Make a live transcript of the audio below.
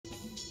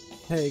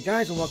Hey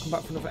guys, and welcome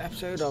back for another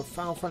episode of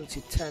Final Fantasy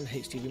X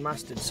HD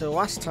Remastered. So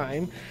last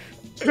time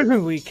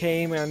we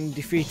came and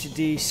defeated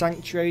the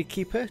Sanctuary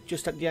Keeper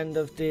just at the end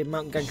of the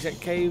Mount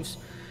Gagzet Caves.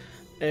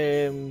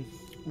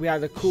 We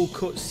had a cool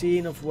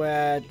cutscene of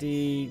where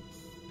the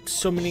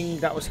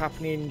summoning that was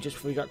happening just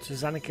before we got to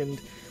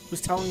Zanarkand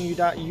was telling you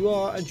that you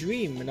are a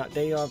dream and that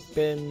they have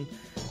been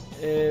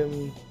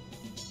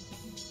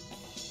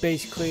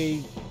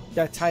basically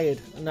they're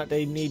tired and that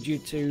they need you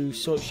to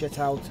sort shit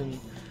out and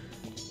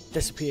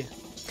disappear.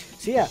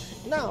 So yeah,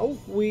 now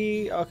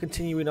we are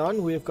continuing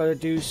on. We've got to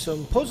do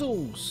some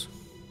puzzles.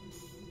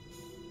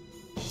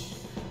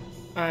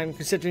 And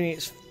considering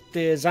it's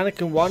the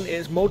Zanarkand one,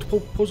 it's multiple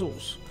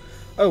puzzles.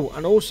 Oh,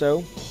 and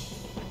also,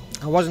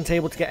 I wasn't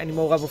able to get any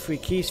more level 3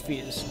 key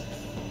spheres.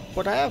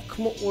 But I have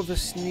come up with a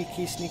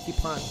sneaky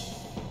plan.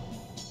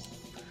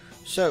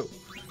 So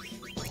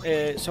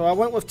I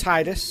went with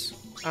Tidus,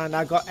 and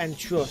I got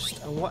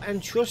Entrust. And what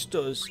Entrust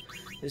does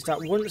is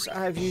that once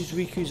I've used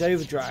Riku's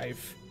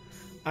Overdrive,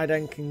 I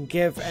then can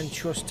give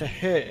Entrust to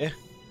her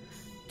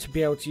to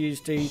be able to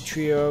use the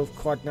trio of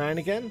Quad 9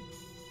 again.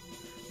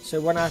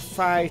 So when I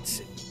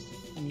fight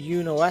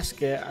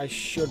Yunaleska, I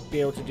should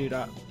be able to do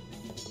that.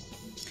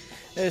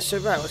 So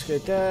right, let's go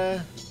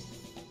there.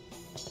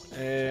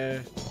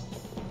 Is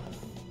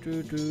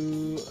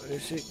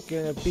it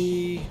gonna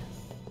be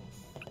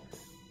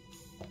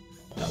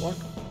that one?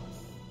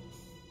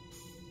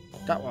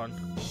 That one.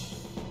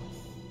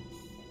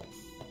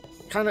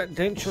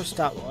 Don't trust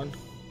that one.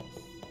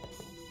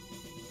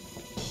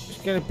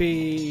 It's gonna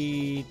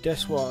be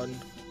this one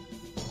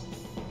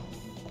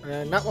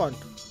and that one.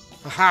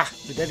 Aha!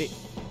 We did it.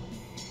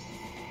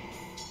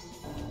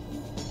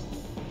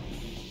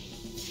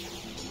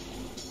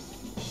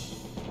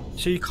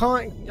 So you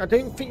can't. I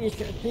don't think you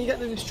can. Can you get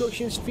the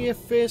destruction sphere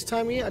first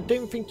time here? I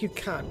don't think you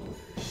can.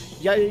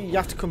 Yeah, you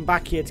have to come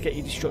back here to get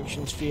your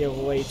destruction sphere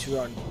later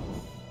on.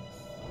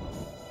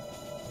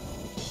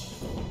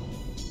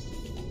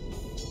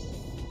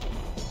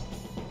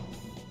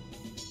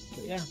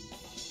 But yeah.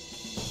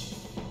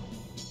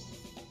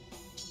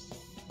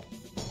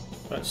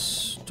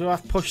 Do I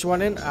have to push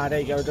one in? Ah, there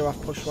you go. Do I have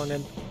to push one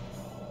in?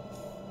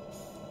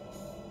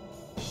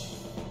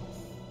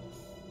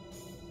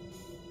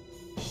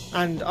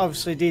 And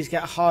obviously these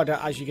get harder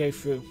as you go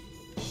through,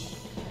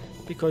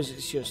 because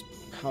it's just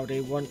how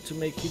they want to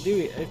make you do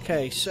it.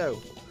 Okay,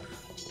 so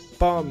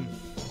bomb.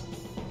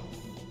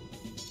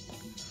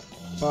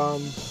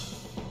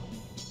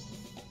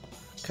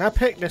 Can I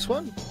pick this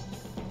one?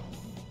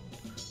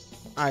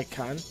 I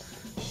can.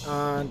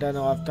 And then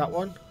I'll have that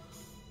one.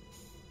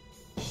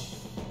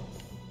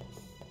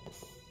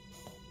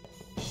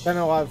 Then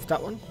I'll have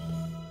that one.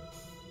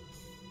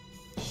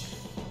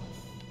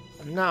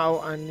 And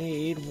now I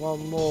need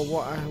one more.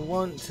 What I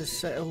want to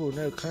say. Oh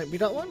no, can it be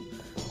that one?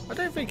 I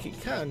don't think it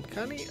can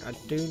it? I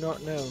do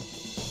not know.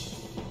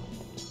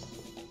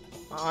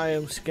 I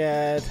am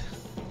scared.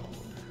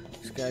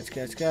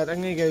 Scared.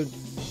 I'm gonna go.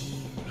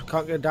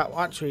 Can't go that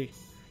one. Actually,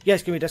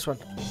 yes, give me this one.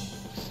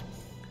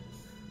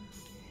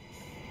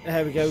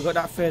 There we go. We got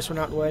that first one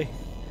out of the way.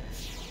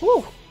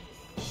 Woo!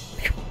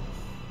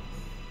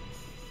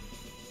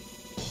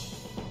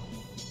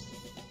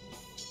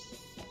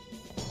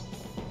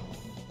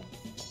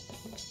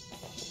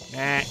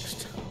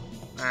 Next.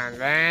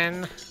 And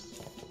then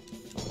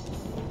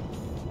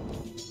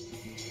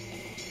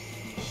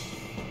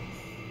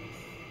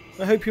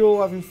I hope you're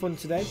all having fun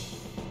today.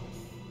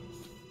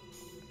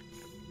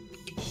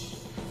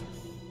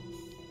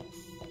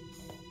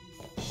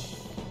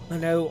 I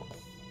know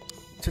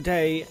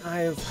today I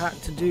have had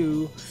to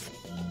do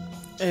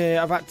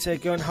I've had to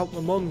go and help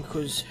my mum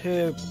because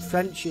her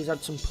Frenchie's had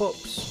some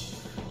pups,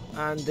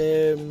 and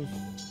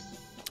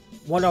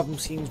one of them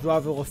seems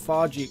rather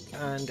lethargic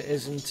and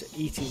isn't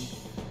eating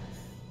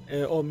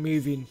or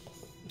moving,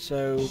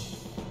 so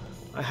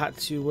I had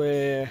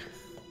to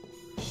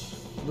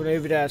run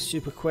over there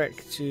super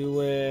quick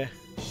to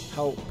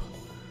help,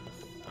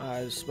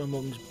 as my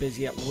mum's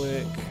busy at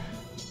work.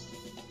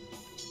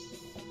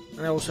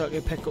 And I also had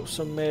to pick up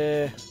some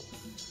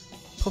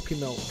puppy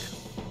milk.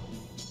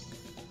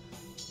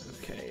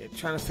 Okay,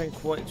 trying to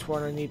think which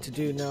one I need to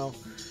do now.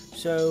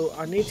 So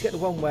I need to get the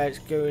one where it's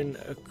going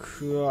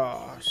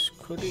across.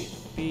 Could it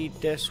be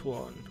this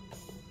one?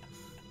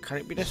 Can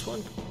it be this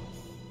one?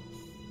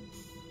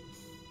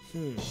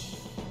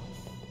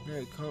 No,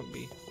 it can't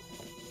be.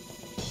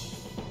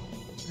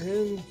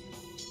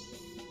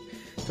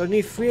 So I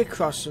need 3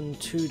 across and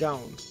 2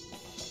 down.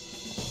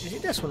 Is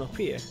it this one up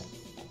here?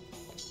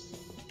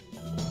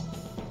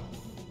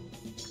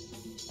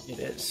 It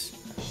is.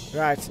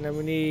 Right, and then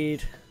we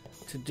need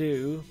to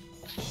do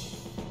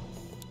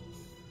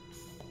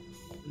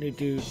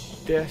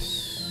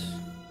this,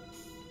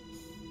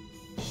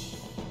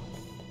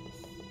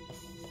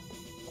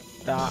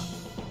 that,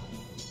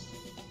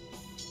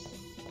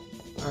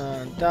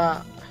 and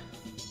that,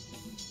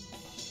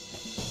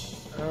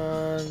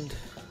 and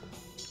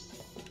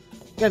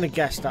I'm gonna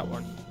guess that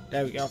one.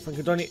 There we go. I think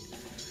I've done it.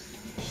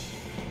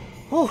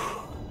 Whew.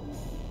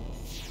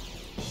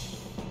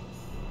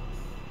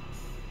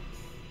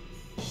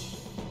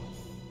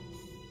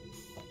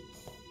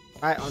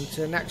 Right, on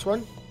to the next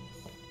one.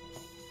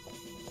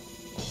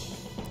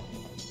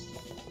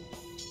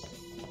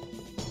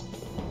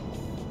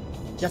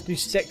 You have to do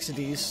 6 of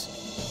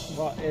these.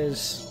 What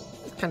is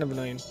kind of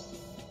annoying.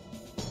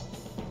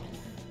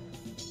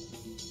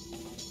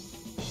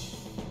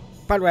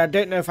 By the way, I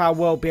don't know if I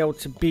will be able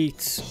to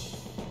beat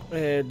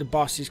the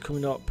bosses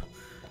coming up.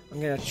 I'm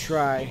going to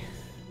try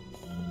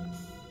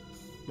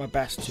my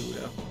best to,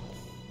 though.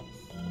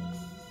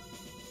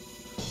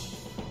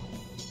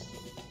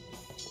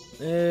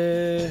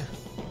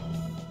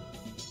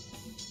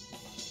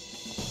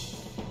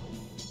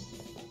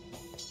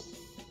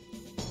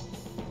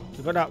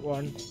 We got that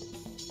one.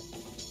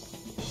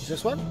 Is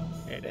this one?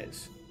 Yeah, it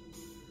is.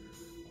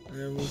 And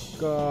then we've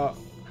got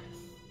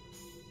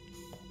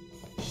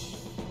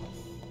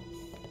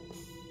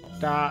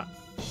that,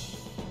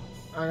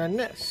 and then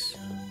this.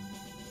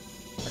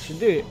 I should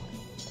do it.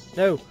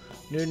 No,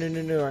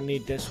 no. I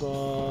need this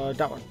one.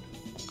 That one.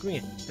 Come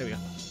here. There we go.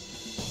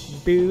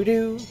 Boo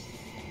doo.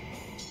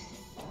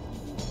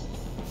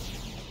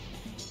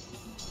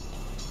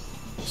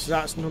 So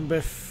that's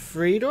number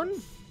 3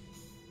 done.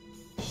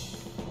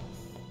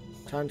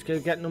 Time to go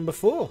get number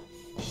 4.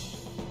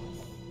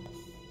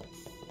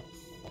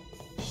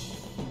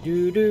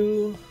 Doo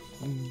doo.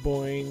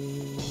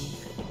 Boing.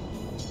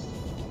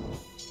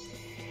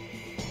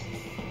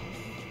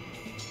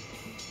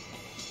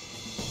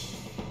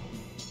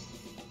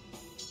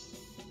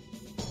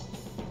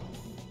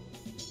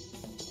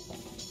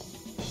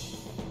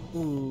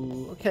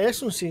 Ooh, okay,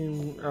 this one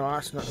seems... Oh,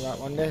 that's not the right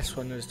one. This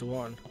one is the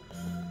one.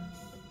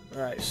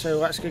 Right, so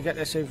let's go get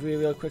this over here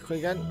real quickly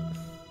again.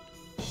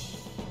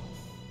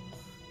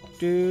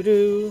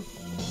 Doo-doo.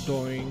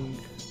 Doing.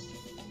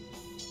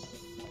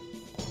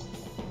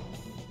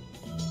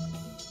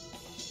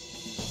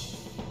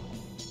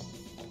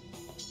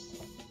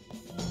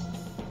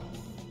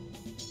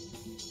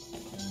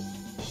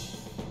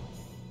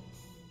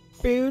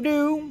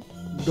 Boo-doo.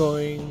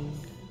 Doing.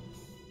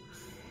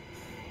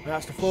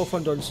 That's the 4th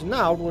one done. So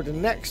now, with the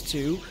next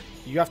 2,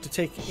 you have to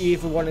take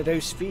either one of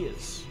those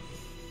spheres.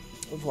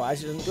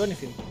 Otherwise, it doesn't do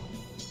anything.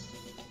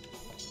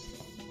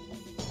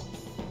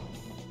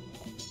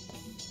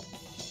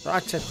 So I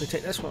typically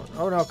take this one.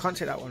 Oh no, I can't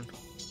take that one.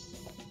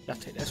 You have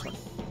to take this one.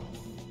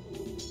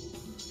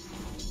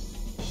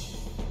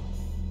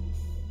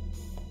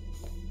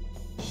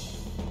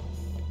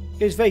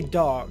 It's very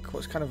dark,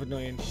 what's kind of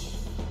annoying.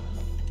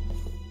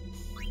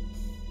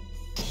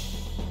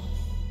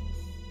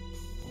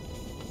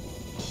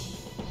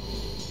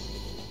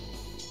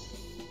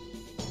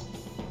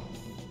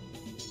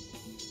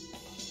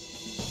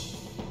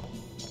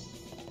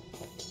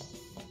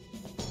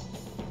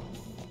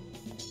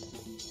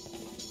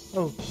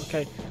 Oh,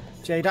 okay.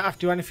 So yeah, you don't have to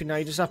do anything now,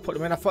 you just have to put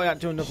them in. I thought you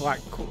had to do another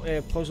like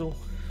puzzle.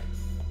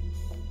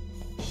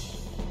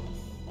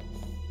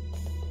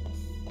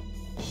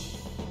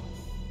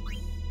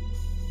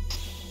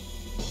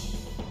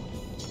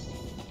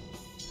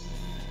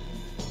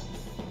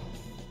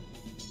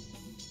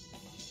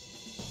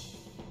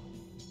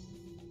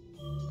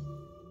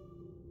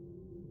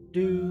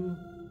 Do.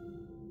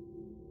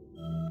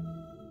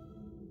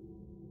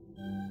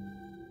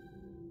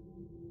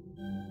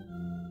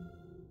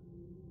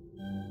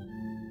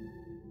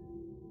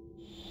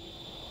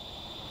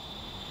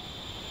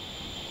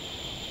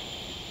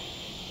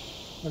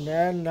 And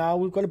then now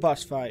we've got a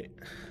boss fight.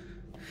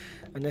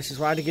 And this is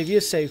why they give you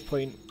a save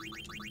point.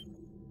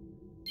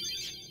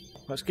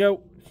 Let's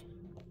go.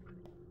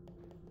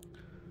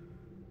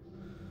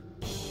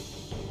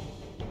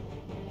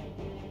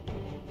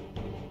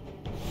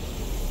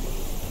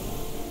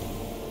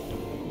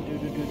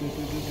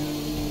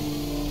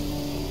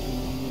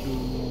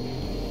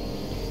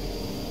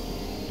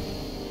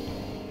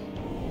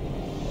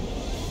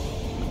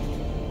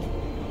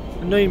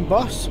 Annoying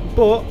boss,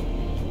 but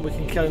we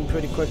can kill him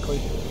pretty quickly.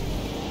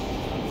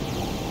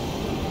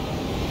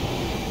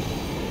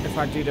 If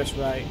I do this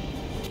right.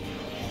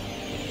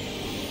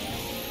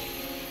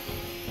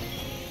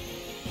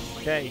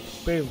 Okay,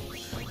 boom.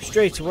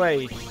 Straight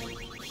away.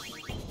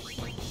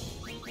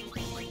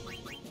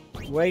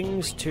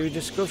 Wings to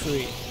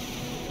discovery.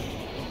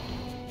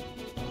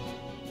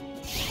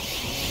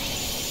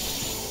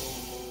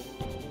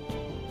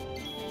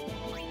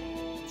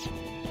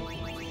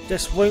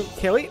 This won't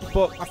kill it,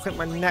 but I think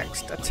my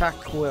next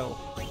attack will.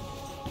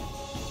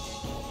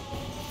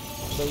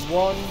 So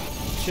 1,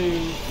 2,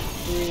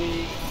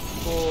 3,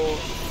 4,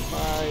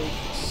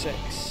 5,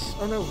 6.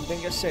 Oh no, we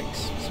didn't get 6,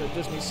 so it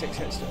does need 6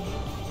 hits still.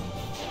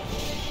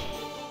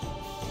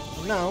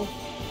 And now,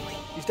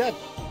 he's dead.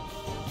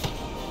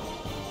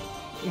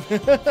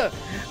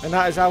 And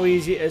that is how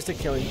easy it is to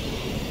kill him.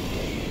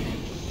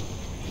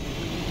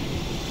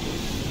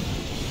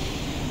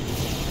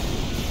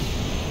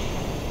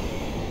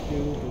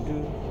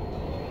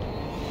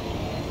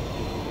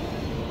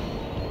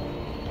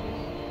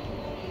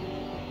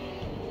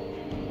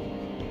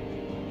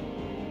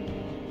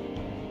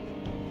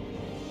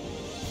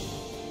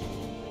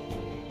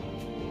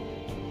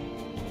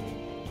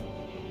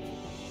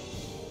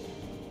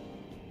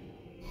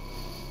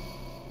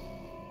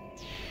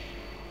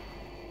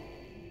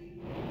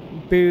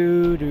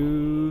 Boo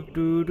doo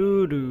doo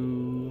doo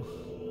doo.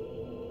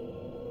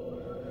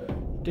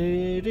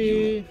 Doo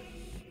doo.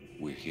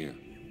 We're here.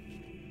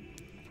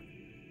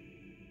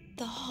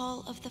 The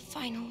Hall of the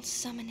Final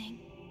Summoning.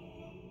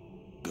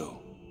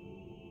 Go.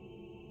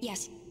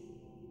 Yes.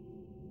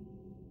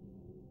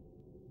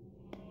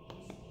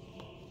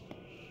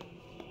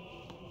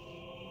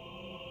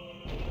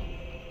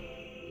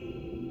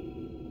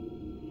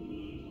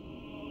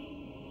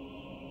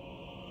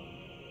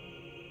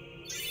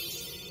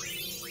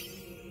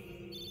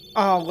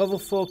 Oh, level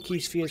 4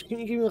 key spheres. Can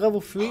you give me level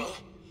 3?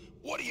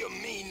 What do you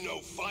mean, no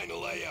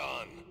final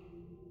Aeon?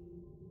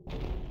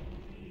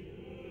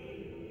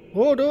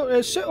 Hold on,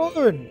 there's Sir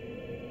Oren.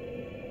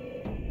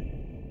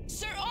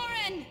 Sir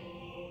Oren!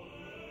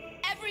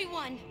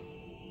 Everyone!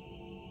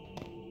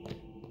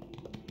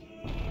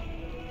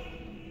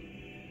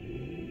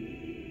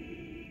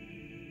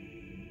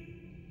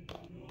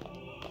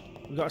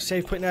 We've got a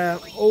save point there.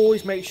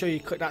 Always make sure you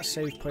click that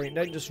save point.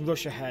 Don't just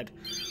rush ahead.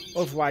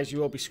 Otherwise, you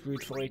will be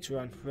screwed for later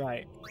on.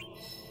 Right.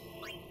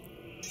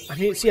 I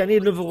need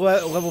another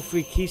level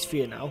 3 key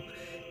sphere now.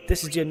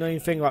 This is the annoying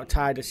thing about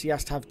Tidus. He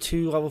has to have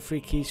 2 level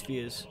 3 key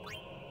spheres.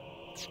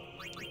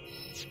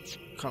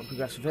 Can't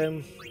progress with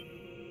him.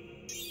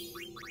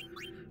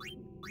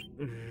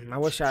 I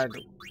wish I'd...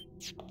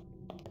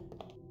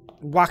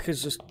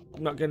 Whacker's just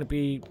not going to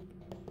be...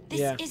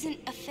 This isn't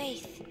a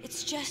faith.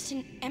 It's just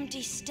an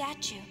empty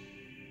statue.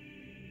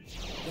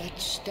 That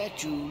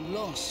statue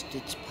lost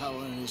its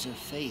power as a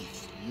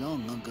faith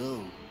long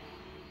ago.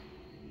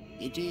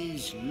 It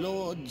is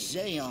Lord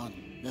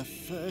Zayon, the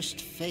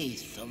first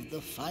faith of the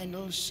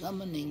final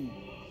summoning.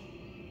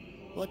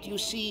 What you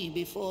see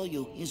before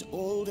you is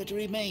all that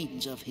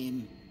remains of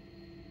him.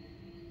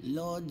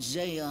 Lord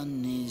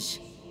Zayon is...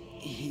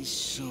 his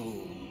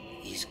soul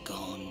is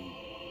gone.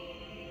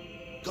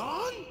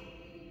 Gone?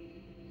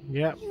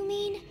 Yep. You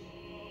mean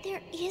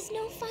there is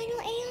no final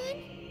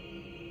Aeon?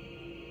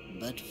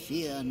 But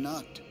fear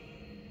not.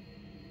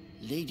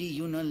 Lady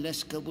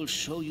Yunaleska will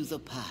show you the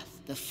path.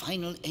 The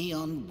final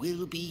Aeon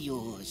will be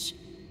yours.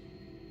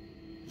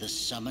 The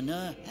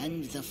Summoner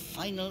and the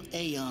final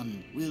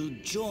Aeon will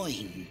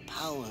join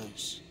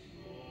powers.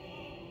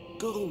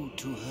 Go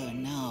to her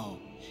now.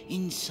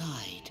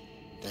 Inside,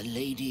 the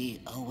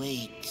lady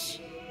awaits.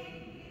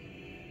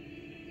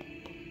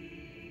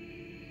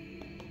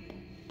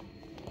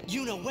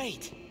 Yuna,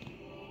 wait!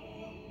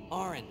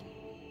 Oren,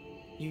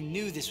 you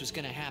knew this was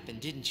gonna happen,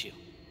 didn't you?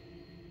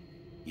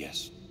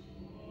 Yes.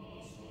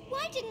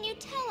 Why didn't you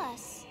tell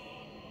us?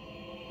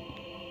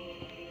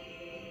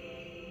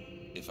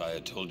 If I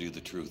had told you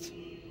the truth,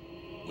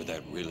 would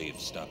that really have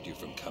stopped you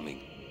from coming?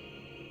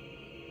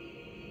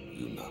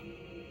 Yuna.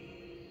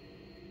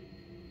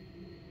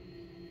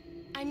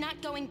 I'm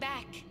not going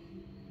back.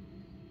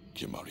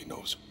 Kimahri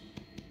knows.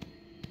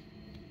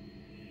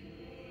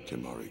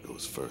 Kimahri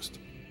goes first.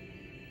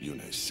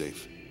 Yuna is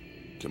safe.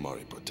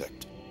 Kimahri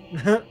protect.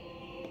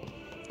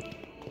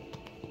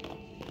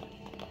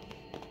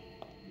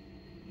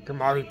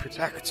 Kimahri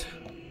protect.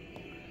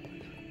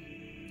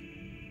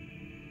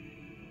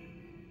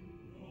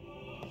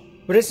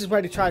 But this is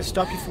where they try to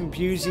stop you from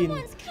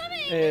abusing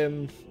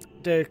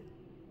the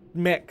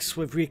mix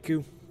with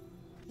Riku.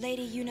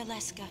 Lady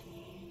Yunaleska.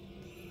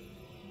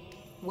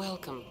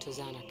 Welcome to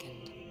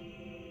Zanarkand.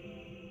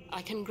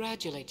 I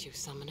congratulate you,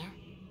 Summoner.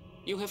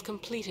 You have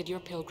completed your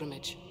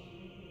pilgrimage.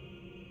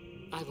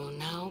 I will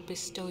now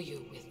bestow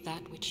you with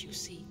that which you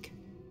seek.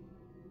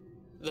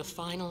 The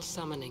final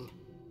summoning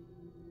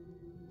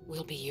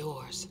will be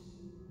yours.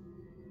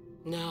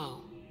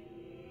 Now,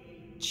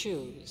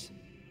 choose.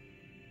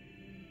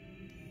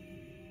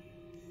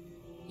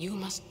 You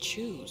must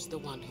choose the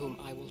one whom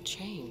I will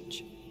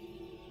change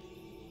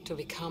to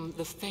become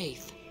the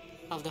faith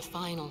of the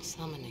final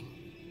summoning.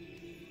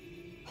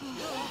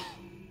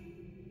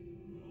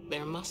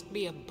 There must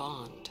be a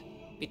bond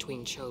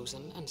between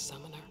Chosen and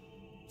Summoner,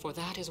 for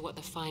that is what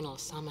the final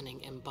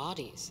summoning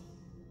embodies.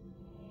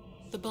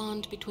 The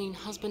bond between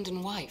husband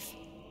and wife,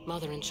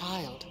 mother and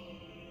child,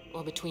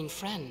 or between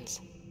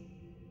friends.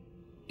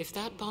 If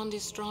that bond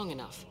is strong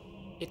enough,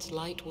 its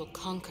light will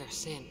conquer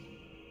sin.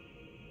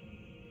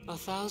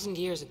 1,000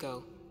 years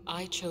ago,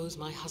 I chose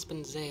my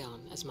husband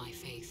Zayon as my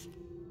faith.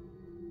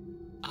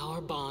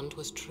 Our bond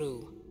was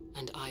true,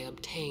 and I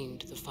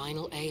obtained the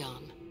final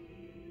Aeon.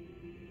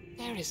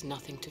 There is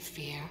nothing to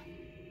fear.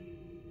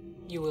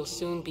 You will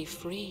soon be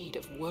freed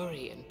of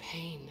worry and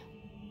pain.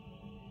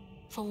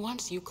 For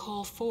once you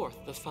call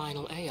forth the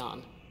final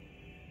Aeon,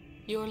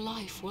 your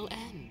life will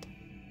end.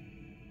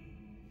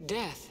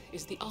 Death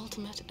is the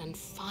ultimate and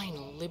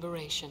final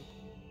liberation.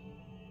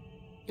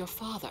 Your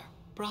father,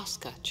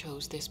 Braska,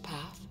 chose this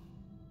path.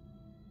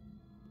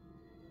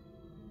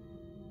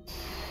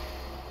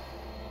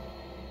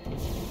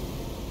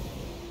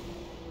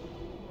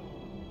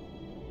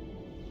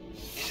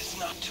 It is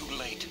not too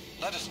late.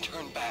 Let us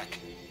turn back.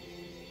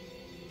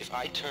 If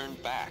I turn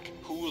back,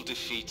 who will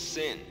defeat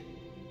sin?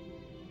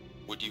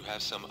 Would you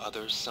have some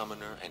other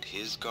summoner and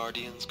his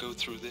guardians go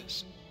through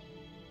this?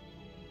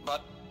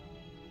 But...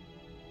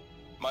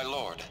 my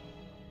lord,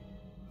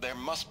 There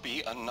must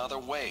be another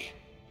way.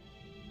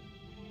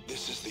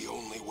 This is the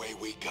only way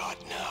we got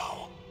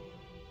now.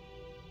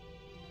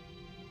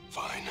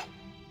 Fine.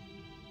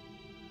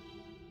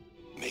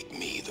 Make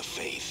me the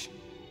Faith.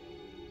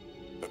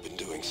 I've been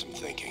doing some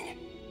thinking.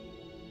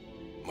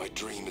 My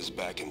dream is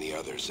back in the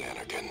others,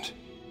 Anakin.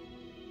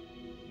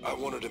 I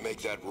wanted to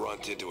make that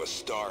runt into a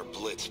star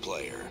blitz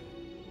player.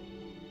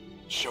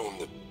 Show him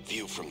the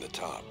view from the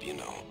top, you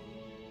know.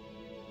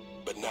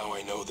 But now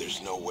I know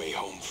there's no way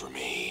home for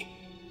me.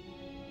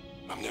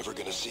 I'm never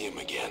gonna see him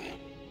again.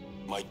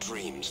 My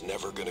dream's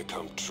never gonna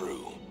come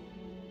true.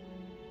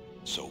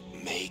 So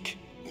make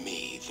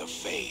me the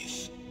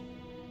Faith.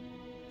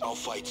 I'll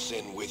fight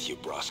sin with you,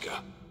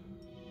 Braska.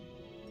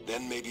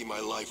 Then maybe my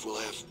life will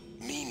have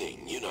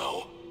meaning, you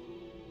know?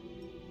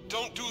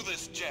 Don't do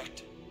this,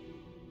 Jecht.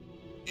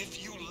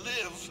 If you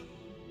live,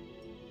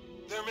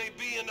 there may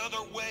be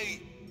another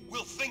way.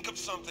 We'll think of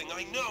something,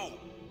 I know.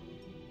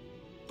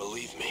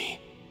 Believe me,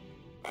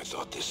 I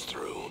thought this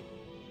through.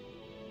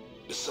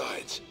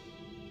 Besides,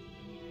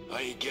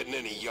 I ain't getting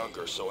any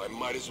younger, so I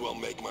might as well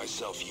make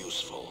myself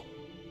useful.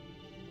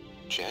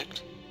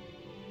 Jecht?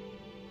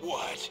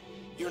 What?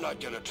 You're not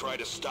gonna try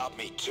to stop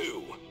me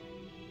too?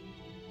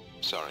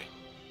 Sorry.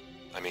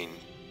 I mean,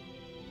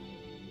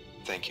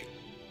 thank you.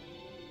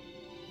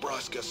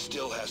 Braska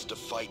still has to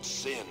fight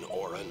sin,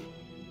 Orin.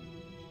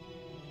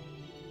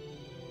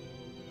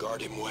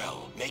 Guard him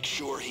well. Make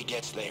sure he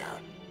gets there.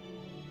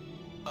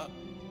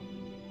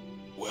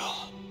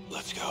 Well,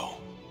 let's go.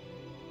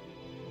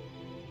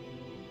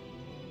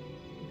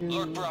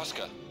 Lord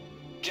Braska,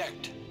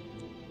 Jecht.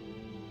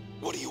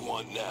 What do you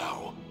want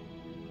now?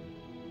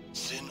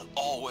 Sin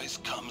always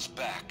comes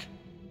back.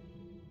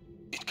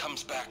 It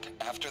comes back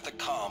after the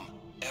calm,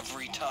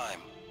 every time.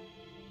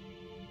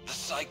 The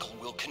cycle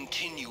will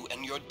continue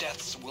and your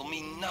deaths will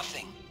mean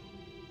nothing.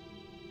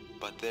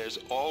 But there's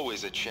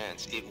always a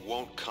chance it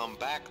won't come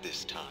back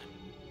this time.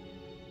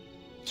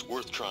 It's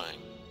worth trying.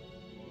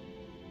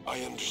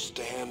 I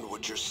understand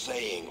what you're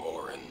saying,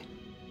 Orin.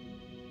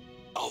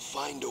 I'll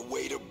find a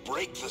way to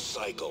break the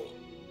cycle.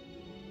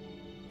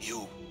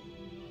 You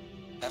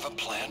have a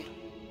plan?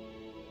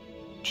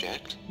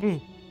 Jecht?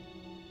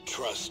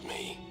 Trust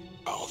me,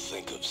 I'll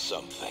think of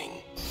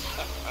something.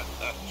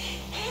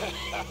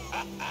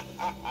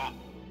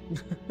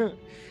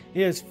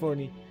 He is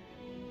funny.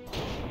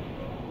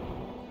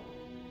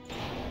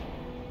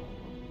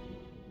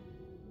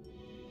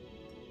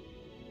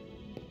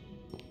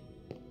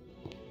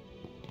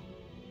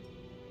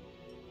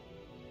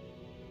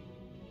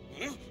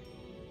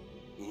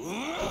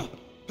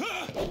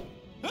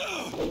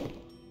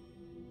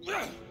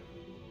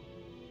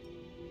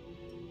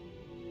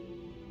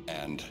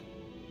 And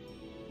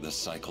the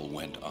cycle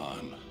went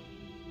on.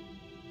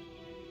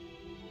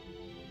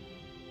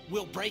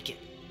 We'll break it.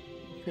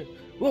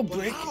 We'll But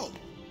break how?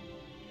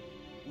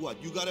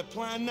 What, you got a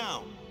plan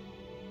now?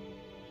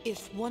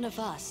 If one of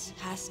us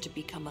has to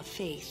become a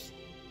Faith,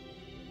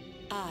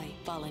 I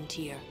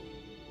volunteer.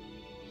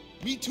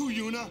 Me too,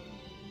 Yuna.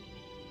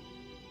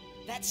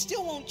 That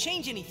still won't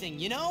change anything,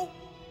 you know?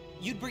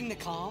 You'd bring the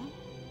calm,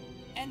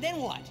 and then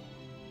what?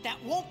 That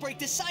won't break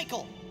the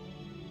cycle.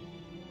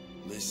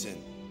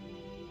 Listen.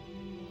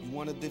 You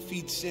want to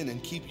defeat Sin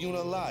and keep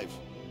Yuna alive.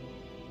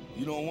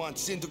 You don't want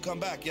Sin to come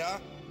back, yeah?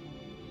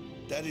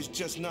 That is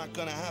just not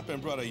gonna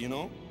happen, brother, you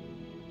know?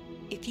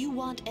 If you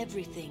want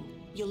everything,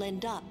 you'll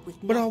end up with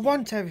But I nothing.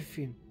 want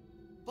everything.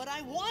 But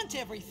I want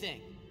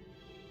everything.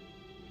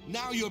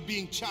 Now you're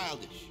being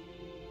childish.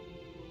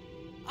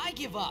 I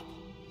give up.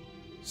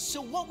 So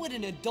what would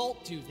an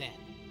adult do then?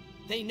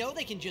 They know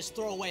they can just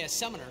throw away a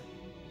summoner,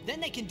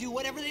 then they can do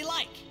whatever they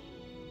like.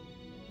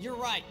 You're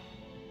right.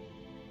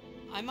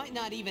 I might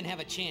not even have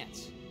a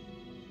chance.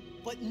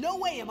 But no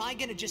way am I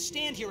gonna just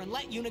stand here and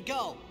let Yuna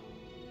go.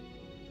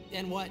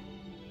 And what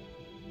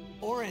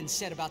Oren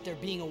said about there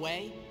being a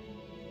way,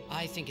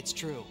 I think it's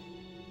true.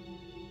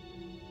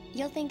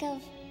 You'll think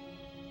of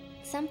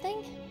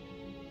something?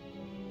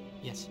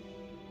 Yes,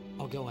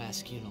 I'll go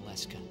ask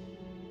Yunaleska.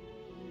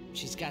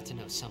 She's got to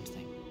know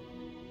something.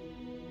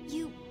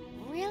 You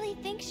really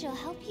think she'll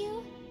help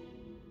you?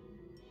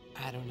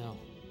 I don't know,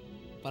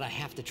 but I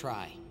have to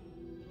try.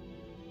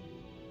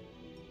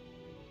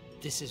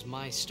 This is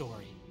my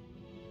story.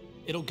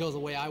 It'll go the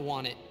way I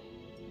want it,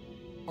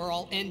 or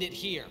I'll end it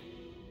here.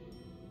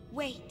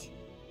 Wait.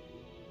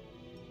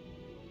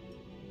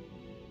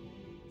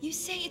 You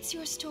say it's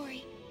your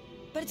story,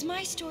 but it's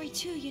my story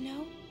too, you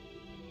know?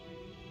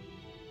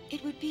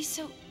 It would be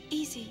so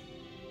easy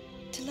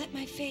to let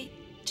my fate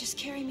just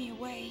carry me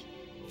away,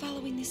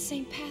 following this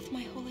same path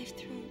my whole life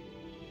through.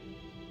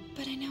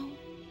 But I know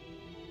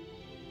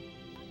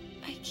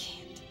I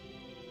can't.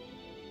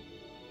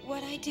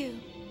 What I do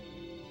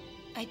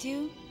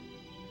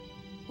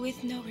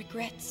with no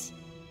regrets.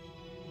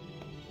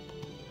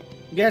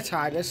 Yeah,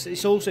 Titus.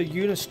 It's also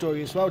Yuna's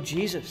story as well.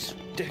 Jesus.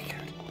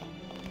 Dickhead.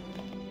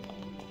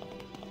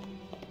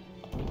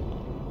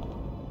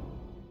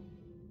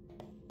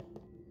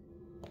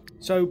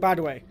 So, by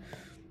the way,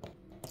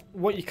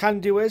 what you can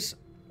do is,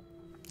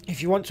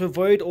 if you want to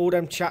avoid all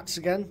them chats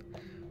again,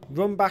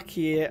 run back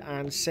here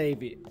and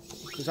save it,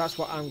 because that's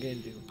what I'm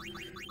going to do.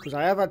 Because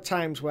I have had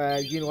times where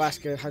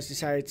Yunaleska has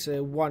decided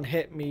to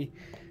one-hit me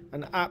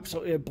and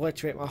absolutely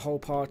obliterate my whole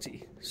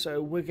party.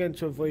 So we're going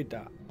to avoid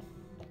that.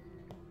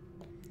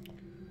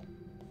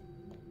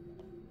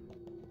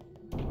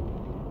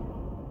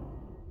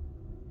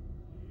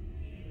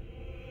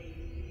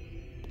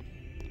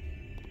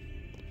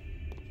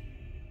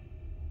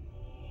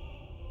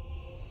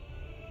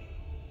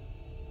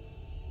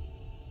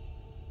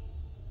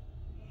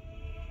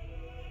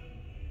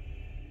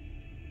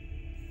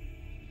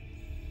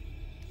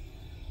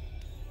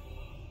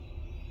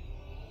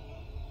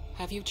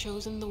 Have you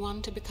chosen the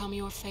one to become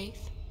your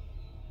faith?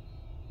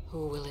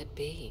 Who will it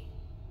be?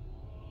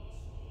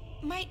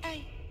 Might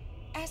I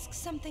ask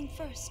something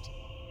first?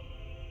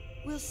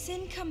 Will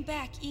Sin come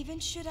back even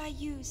should I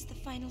use the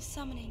final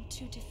summoning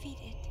to defeat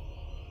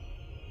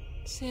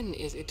it? Sin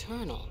is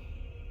eternal.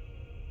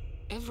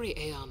 Every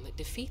Aeon that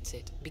defeats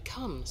it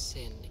becomes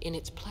Sin in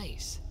its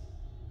place.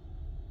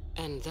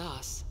 And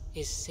thus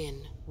is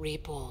Sin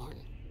reborn.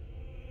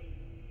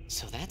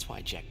 So that's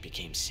why Jack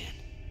became Sin.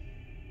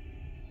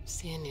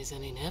 Sin is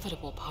an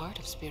inevitable part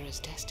of Spira's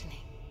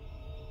destiny.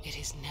 It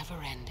is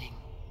never-ending.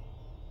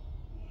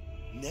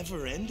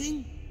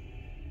 Never-ending?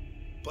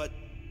 But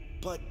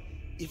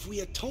if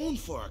we atone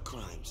for our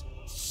crimes,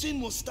 Sin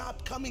will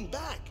stop coming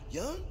back,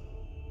 yeah?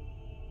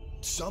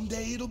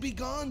 Someday it'll be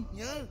gone,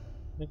 yeah?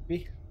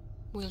 Maybe.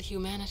 Will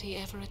humanity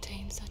ever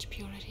attain such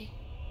purity?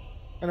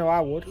 I know I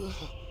would.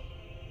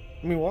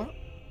 I mean, what?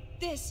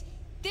 This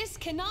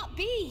cannot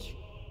be!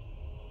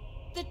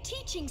 The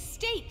teachings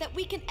state that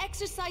we can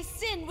exorcise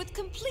sin with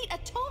complete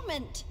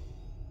atonement.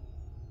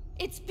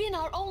 It's been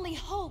our only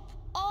hope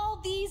all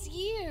these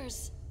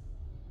years.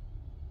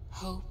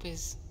 Hope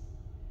is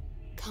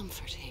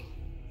comforting.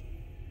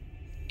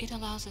 It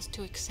allows us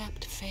to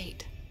accept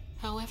fate,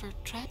 however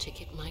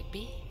tragic it might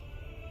be.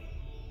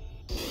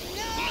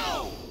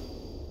 No!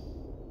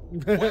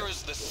 Where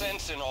is the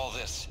sense in all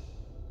this?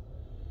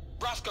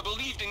 Braska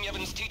believed in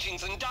Yevon's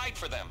teachings and died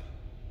for them.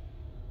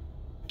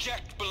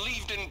 Jack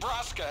believed in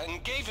Braska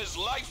and gave his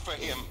life for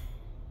him.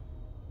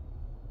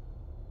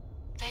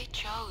 They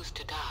chose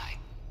to die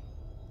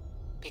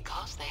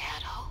because they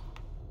had hope.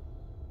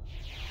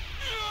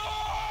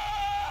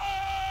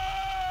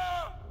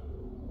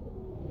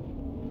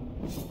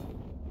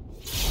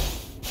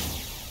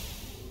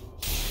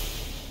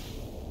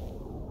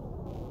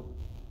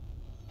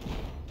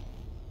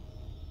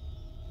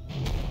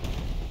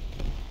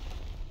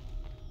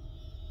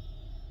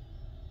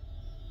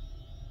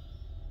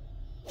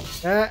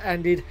 That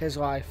ended his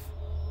life.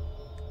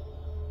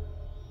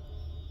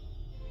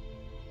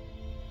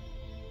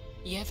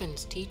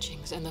 Yevon's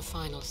teachings and the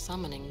final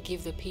summoning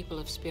give the people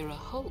of Spira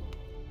hope.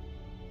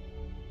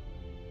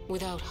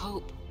 Without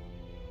hope,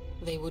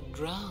 they would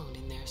drown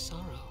in their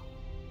sorrow.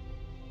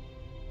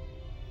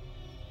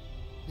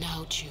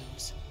 Now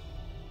choose.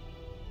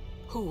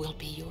 Who will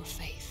be your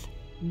faith?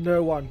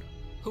 No one.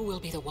 Who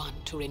will be the one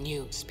to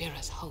renew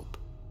Spira's hope?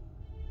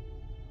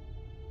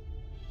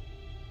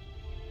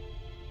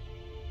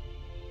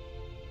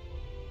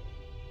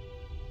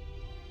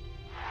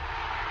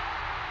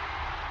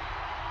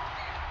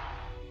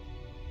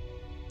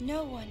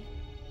 No one.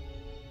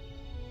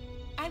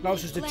 That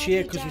was just a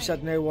cheer because we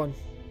said no one.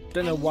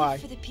 Don't know why.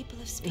 For the people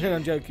of Spira,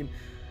 I'm joking.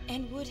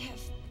 And would have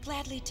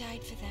gladly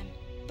died for them,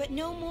 but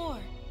no more.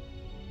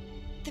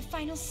 The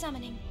final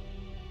summoning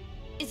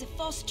is a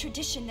false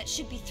tradition that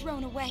should be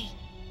thrown away.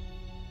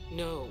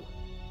 No.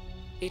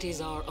 It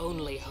is our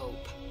only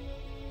hope.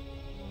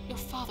 Your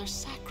father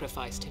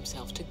sacrificed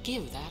himself to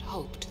give that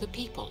hope to the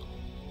people.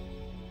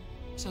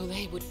 So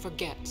they would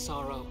forget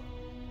sorrow.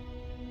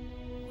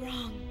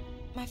 Wrong.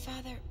 My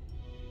father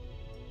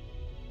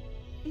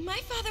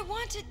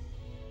wanted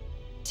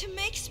to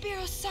make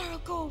Spiro's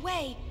sorrow go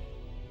away,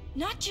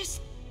 not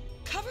just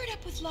cover it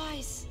up with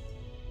lies.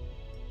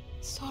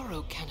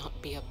 Sorrow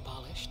cannot be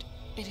abolished.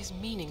 It is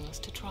meaningless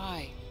to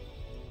try.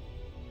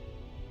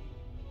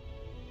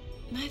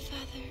 My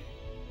father,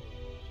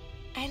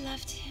 I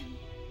loved him.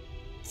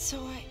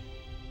 So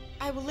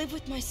I will live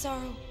with my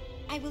sorrow.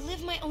 I will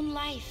live my own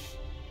life.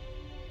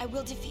 I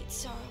will defeat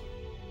sorrow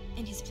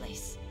in his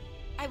place.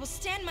 I will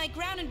stand my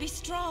ground and be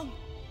strong.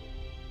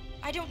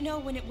 I don't know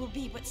when it will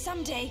be, but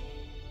someday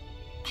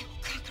I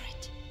will conquer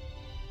it.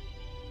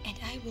 And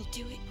I will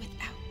do it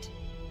without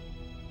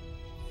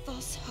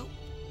false hope.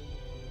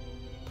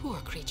 Poor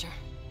creature.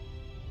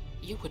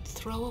 You would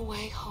throw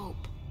away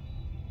hope.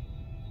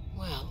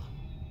 Well,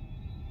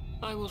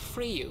 I will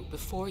free you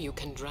before you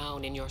can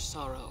drown in your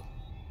sorrow.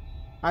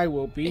 I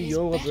will be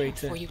your liberator. It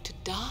is better for you to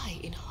die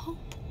in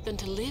hope than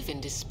to live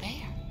in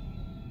despair.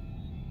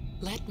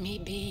 Let me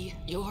be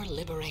your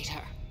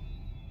liberator.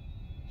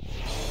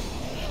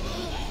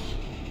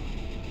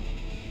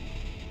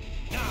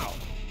 Now!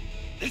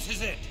 This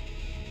is it!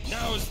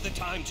 Now's the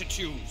time to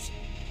choose.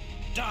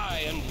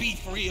 Die and be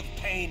free of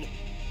pain,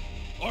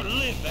 or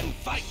live and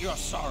fight your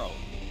sorrow.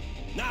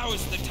 Now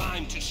is the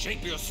time to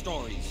shape your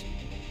stories.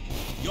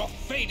 Your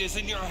fate is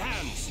in your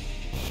hands.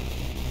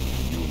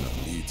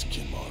 It's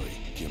Kimari.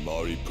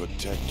 Kimari,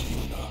 protect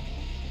Yuna.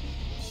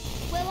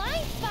 Well,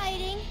 I'm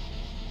fighting.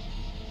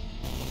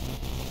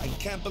 I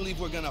can't believe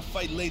we're gonna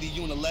fight Lady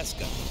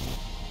Yunaleska.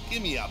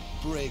 Give me a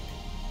break.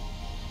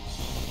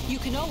 You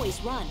can always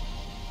run.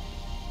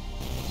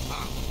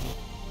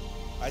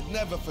 I'd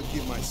never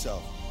forgive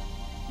myself.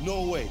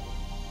 No way.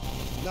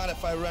 Not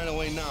if I ran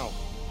away now.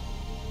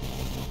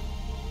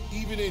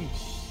 Even in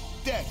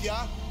death,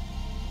 yeah?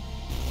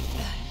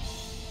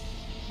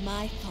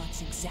 My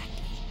thoughts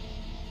exactly.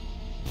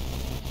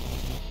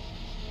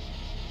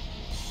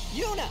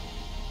 Yuna!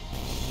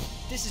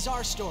 This is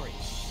our story.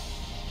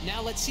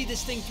 Now let's see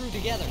this thing through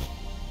together.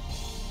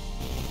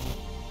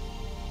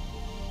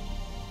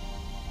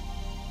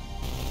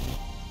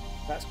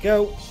 Let's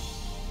go.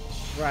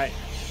 Right.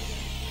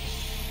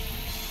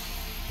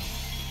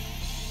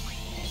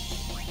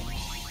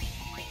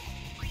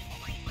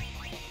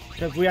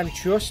 Have we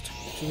untrust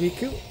to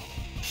Riku?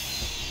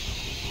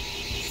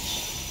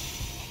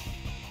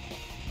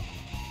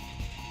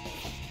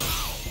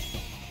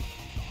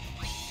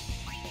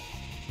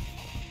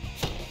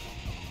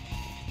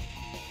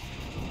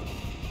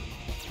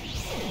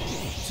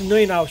 It's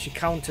annoying how she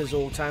counters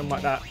all the time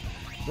like that.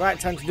 Right,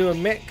 time to do a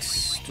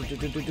mix. Where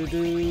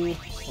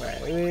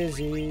is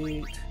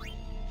it?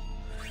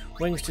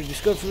 Wings to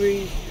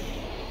discovery.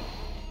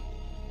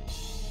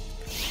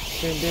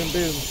 Boom, boom,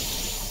 boom.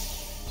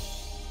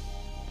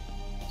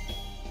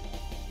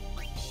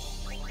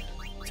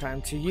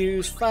 Time to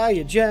use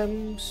fire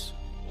gems.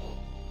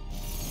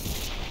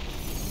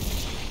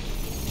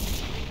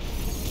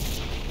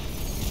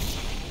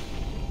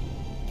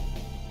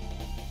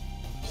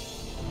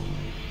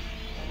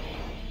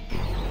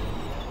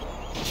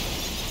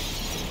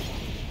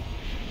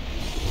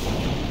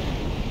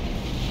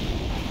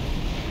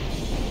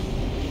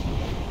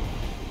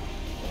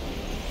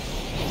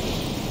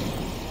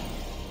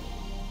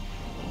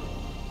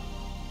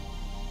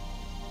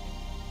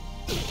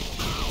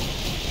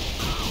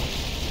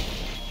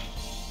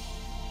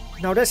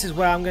 Now this is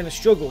where I'm going to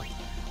struggle.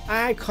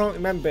 I can't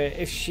remember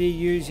if she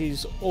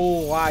uses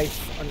all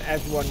life on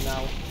everyone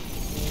now.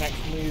 Next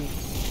move.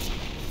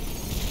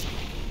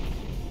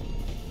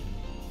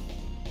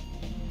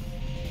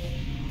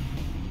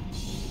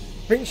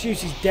 I think she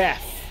uses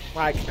death,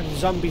 like, and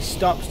zombie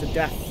stops the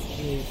death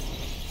move.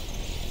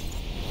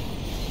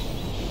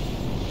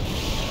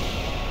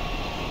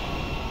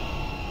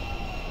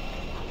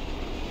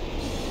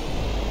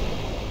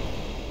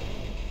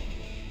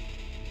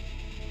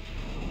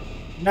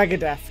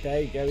 Megadeth,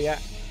 there you go, yeah.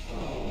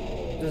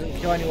 Doesn't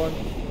kill anyone.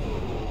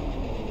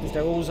 Because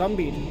they're all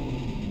zombied.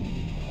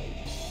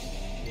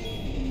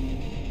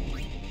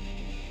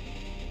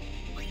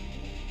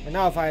 And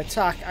now if I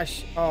attack, I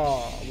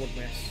would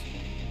miss.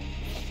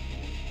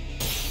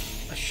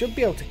 I should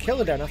be able to kill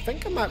her then. I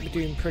think I might be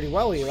doing pretty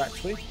well here,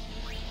 actually.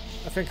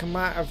 I think I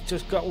might have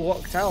just got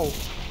locked out.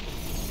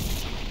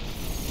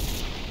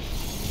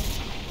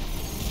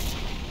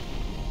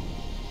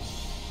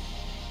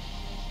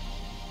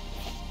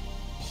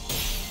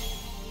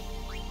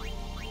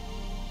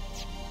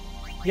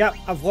 Yep,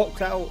 I've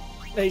locked out.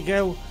 There you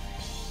go.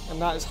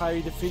 And that is how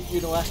you defeat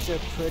Yunaleska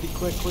pretty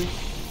quickly.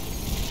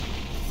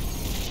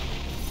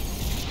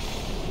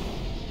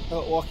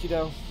 Oh, lucky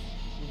though.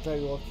 I'm very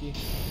lucky.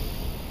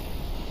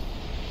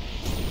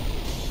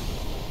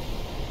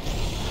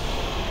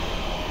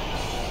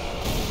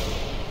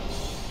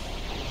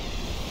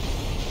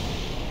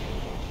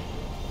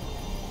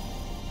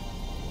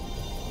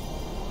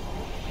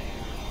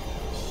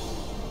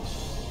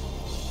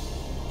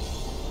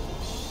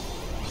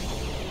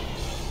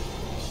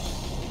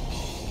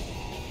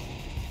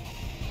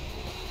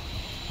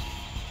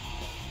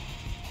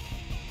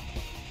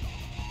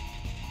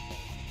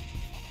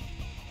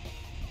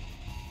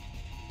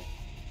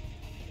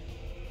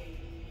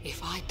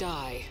 If I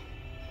die,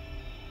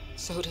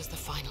 so does the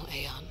final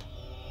Aeon.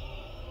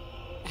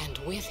 And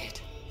with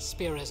it,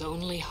 Spira's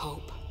only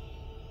hope.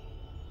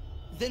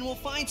 Then we'll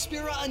find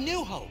Spira a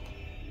new hope.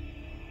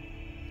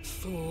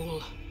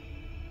 Fool.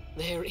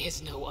 There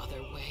is no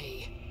other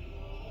way.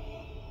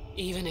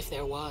 Even if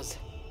there was,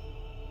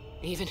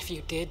 even if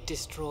you did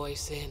destroy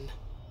Sin,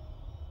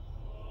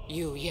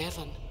 you,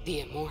 Yevon,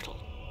 the Immortal,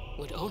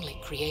 would only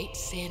create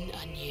Sin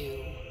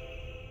anew.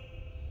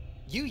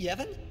 You,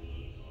 Yevon?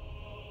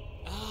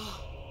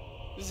 Ah,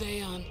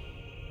 Zeon.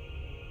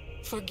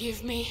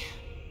 Forgive me.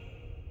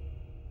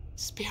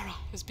 Spira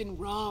has been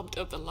robbed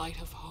of the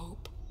light of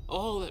hope.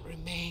 All that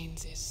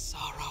remains is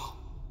sorrow.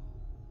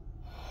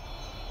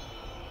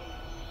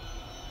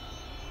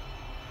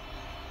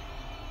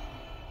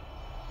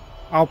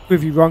 I'll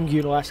prove you wrong,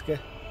 Yunaleska.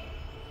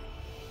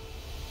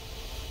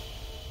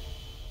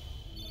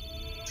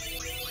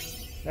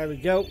 There we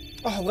go.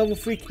 Oh, level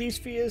 3 key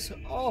spheres.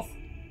 Oh.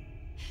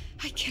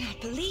 I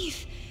cannot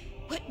believe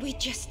what we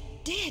just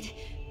did.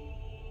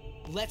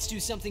 Let's do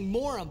something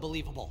more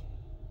unbelievable.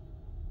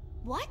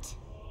 What?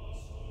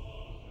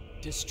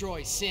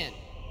 Destroy Sin,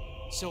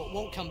 so it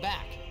won't come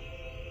back.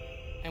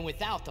 And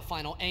without the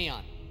final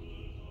Aeon.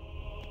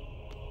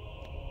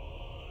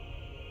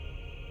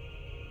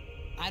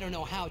 I don't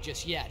know how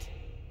just yet,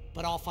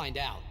 but I'll find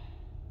out.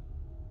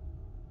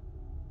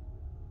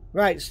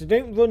 Right, so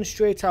don't run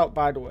straight out,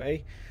 by the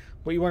way.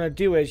 What you want to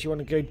do is you want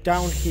to go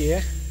down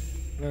here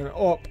and then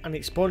up, and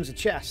it spawns a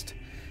chest.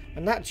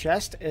 And that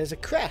chest is a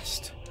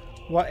crest.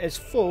 What is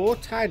for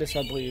Tidus,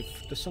 I believe.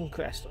 The sun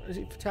crest. Is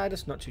it for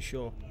Tidus? Not too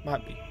sure.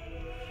 Might be.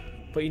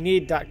 But you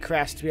need that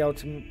crest to be able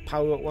to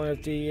power up one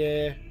of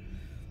the...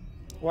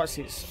 what's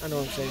it? I know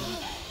what I'm saying.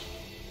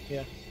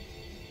 Yeah.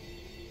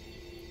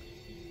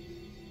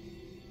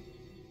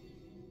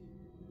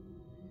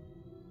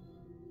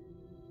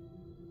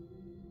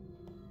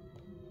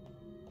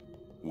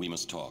 We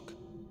must talk.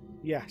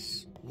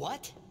 Yes.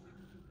 What?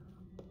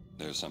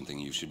 There's something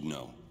you should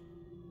know.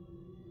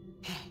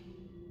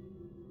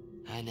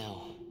 I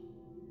know.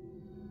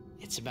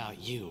 It's about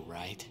you,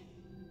 right?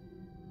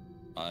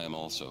 I am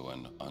also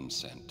an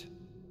unsent.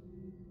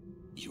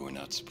 You are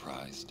not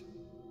surprised?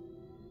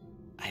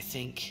 I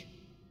think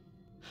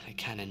I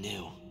kinda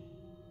knew.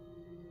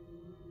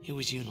 It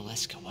was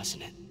Yunaleska,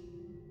 wasn't it?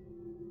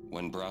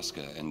 When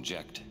Braska and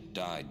Jecht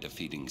died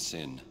defeating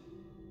Sin,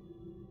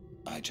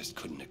 I just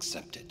couldn't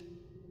accept it.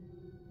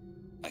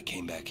 I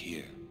came back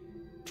here,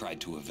 tried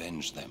to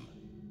avenge them.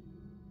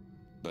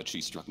 But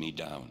she struck me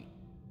down.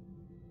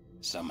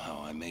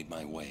 Somehow I made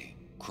my way,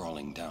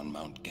 crawling down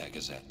Mount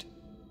Gagazet.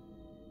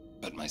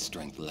 But my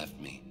strength left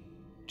me,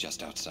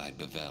 just outside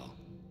Bevel.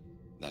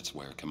 That's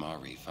where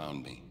Kamari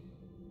found me.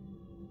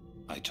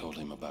 I told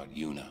him about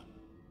Yuna,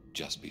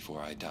 just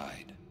before I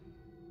died.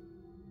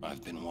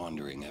 I've been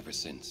wandering ever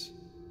since,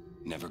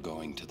 never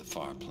going to the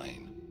far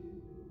plane.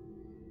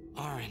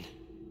 Auron.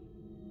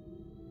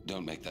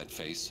 Don't make that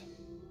face.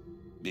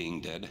 Being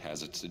dead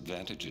has its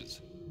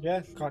advantages.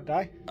 Yeah, can't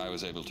die. I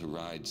was able to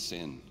ride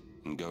Sin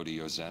and go to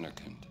your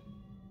Xanarkand.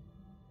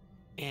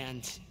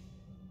 And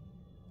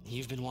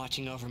you've been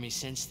watching over me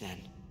since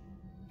then,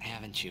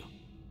 haven't you?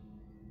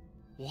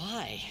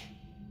 Why?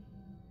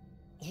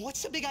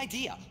 What's the big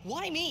idea?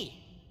 Why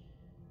me?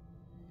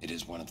 It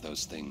is one of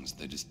those things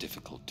that is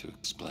difficult to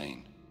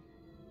explain.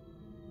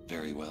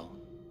 Very well,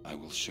 I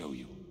will show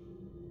you.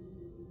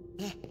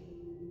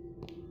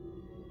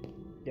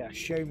 Yeah,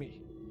 show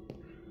me.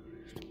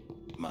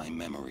 My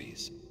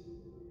memories.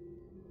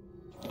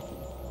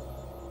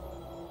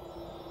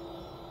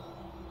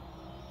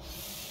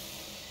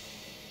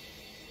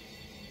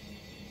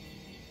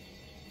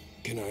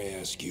 Can I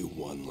ask you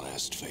one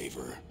last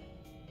favor?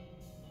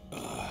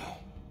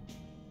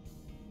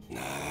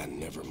 Nah,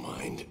 never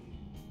mind.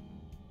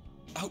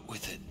 Out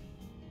with it.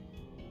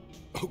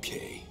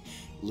 Okay,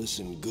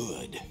 listen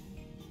good.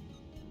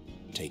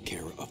 Take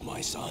care of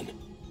my son.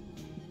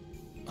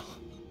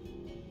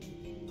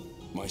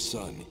 My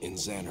son in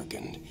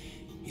Xanarkand.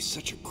 He's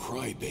such a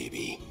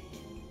crybaby.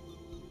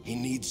 He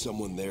needs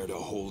someone there to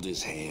hold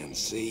his hand,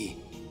 see?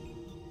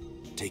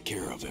 Take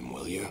care of him,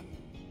 will you?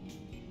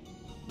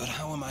 But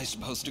how am I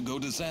supposed to go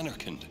to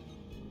Xanarkand?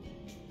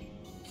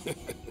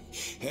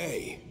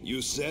 Hey,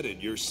 you said it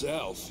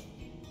yourself.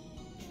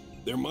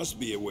 There must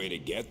be a way to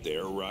get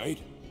there, right?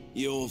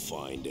 You'll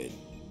find it.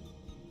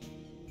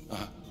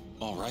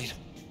 All right.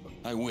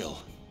 I will.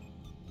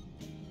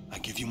 I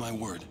give you my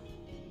word.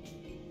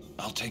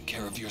 I'll take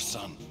care of your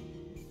son.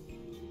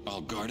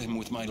 I'll guard him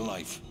with my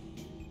life.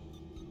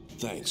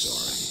 Thanks,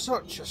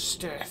 Such a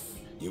stiff.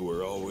 Auron. You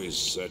were always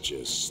such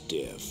a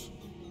stiff.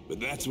 But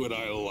that's what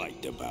I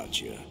liked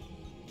about you.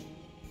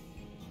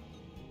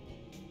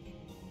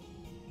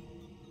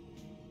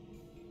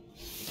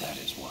 That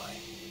is why.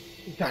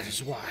 That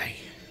is why.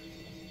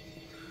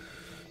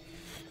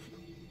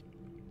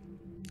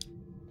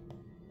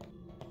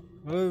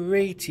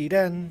 Alrighty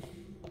then.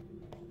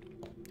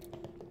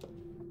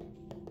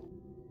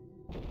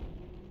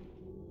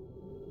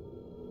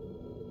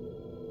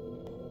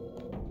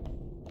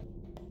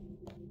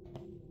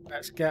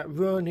 Let's get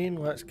running,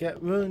 let's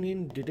get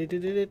running.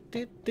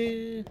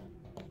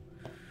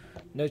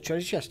 No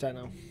treasure chest there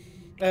now.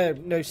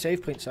 No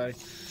save point, sorry.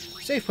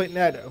 Save point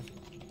there though.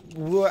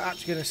 We're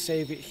actually going to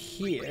save it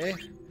here.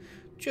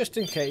 Just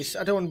in case.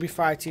 I don't want to be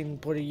fighting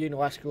bloody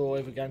Yunaleska all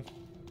over again.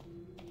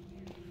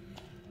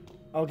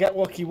 I'll get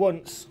lucky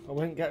once. I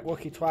won't get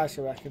lucky twice,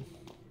 I reckon.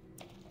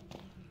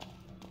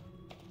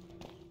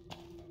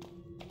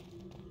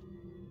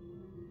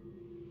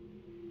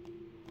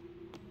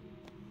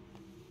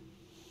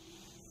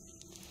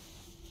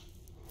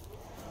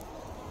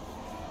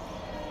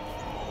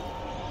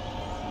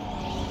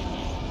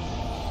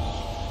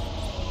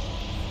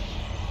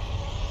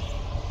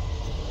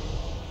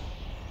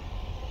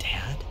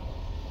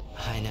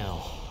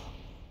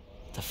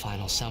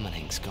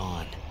 Summoning's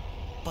gone.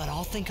 But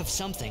I'll think of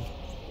something.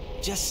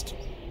 Just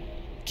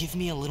give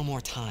me a little more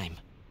time.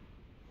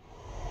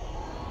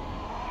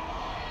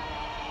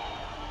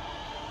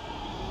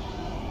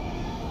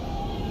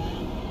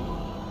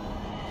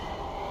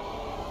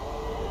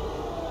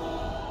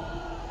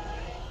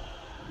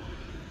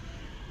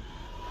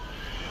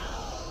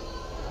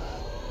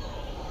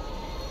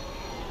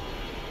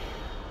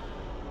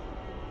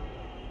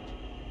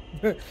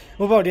 What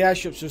about the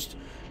airships? Just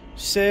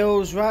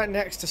sails right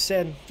next to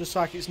Sin, just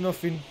like it's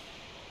nothing.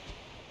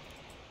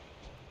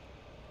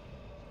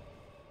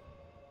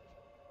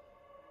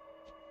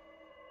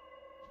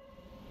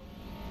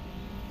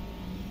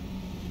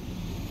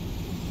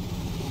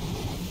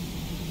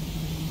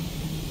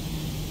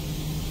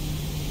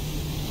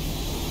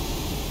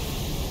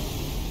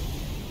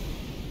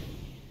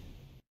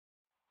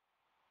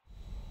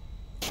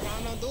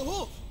 Frana the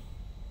hoof.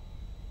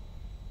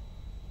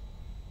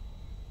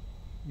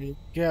 There you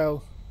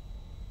go.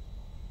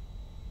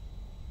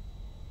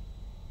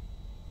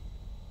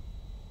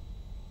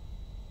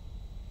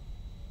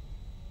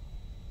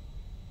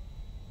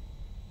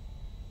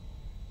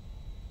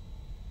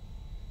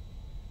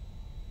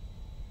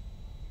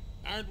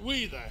 Aren't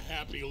we the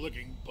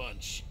happy-looking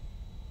bunch?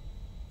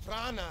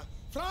 Frana!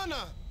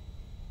 Frana!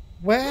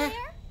 Where?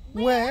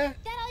 Where?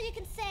 That all you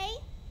can say?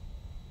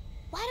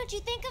 Why don't you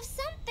think of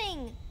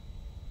something?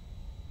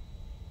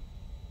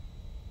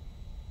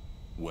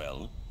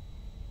 Well,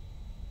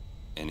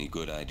 any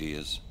good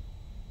ideas?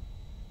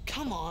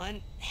 Come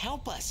on,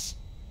 help us.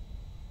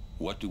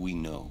 What do we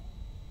know?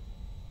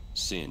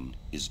 Sin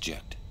is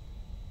Jet.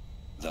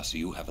 Thus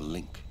you have a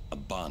link, a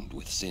bond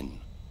with Sin.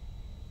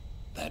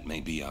 That may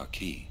be our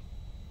key.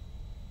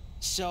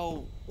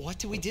 So, what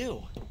do we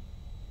do?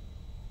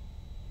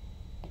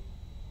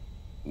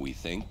 We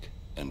think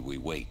and we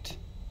wait.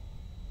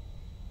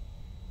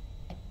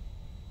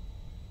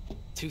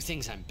 Two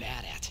things I'm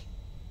bad at.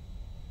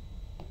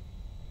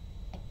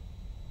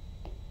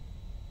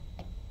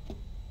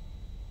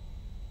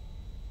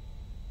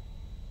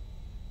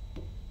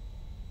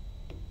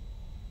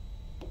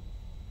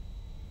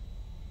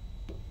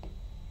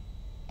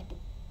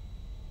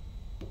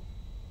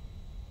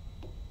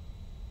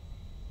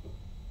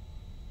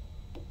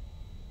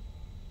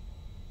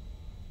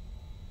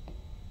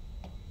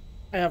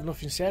 I have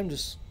nothing to say, I'm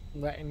just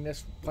letting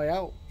this play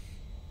out.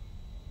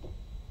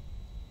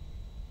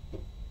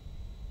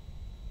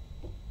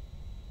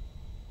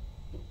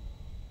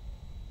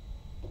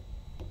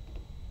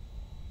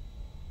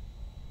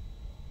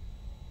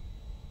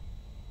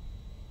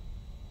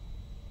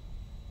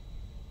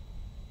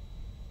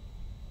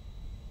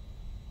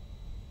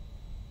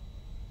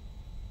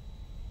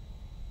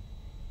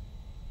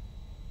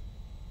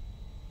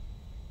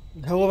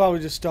 I love how he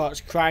just starts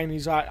crying,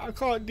 he's like, I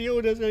can't deal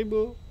with this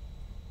anymore.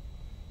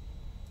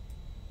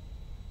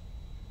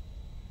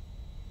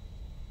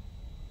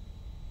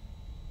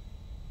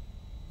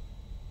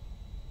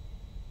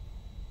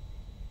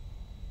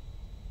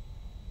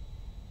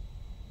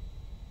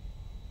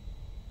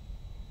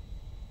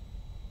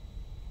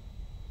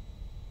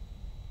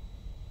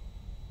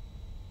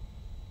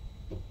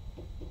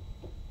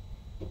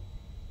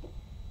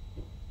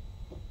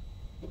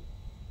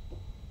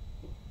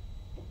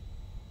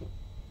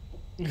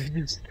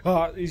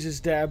 He's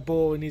just there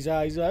bawling his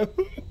eyes out.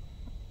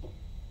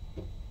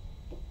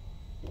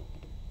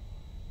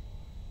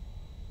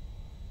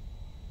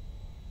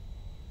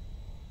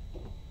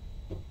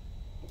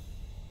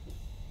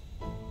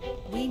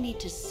 We need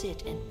to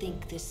sit and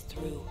think this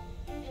through.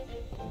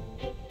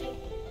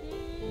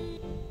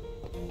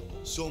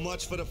 So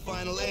much for the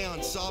final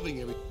Aeon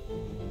solving everything.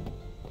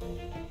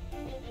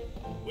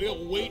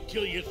 We'll wait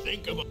till you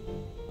think of a...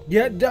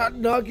 Get that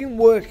noggin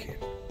working.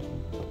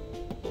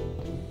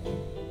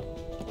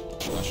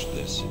 Rush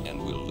this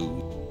and we'll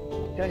lose.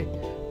 Okay,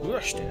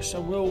 rush this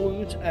and we'll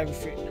lose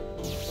everything.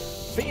 I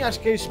think he has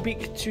to go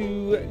speak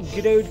to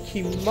good old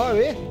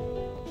Kimari.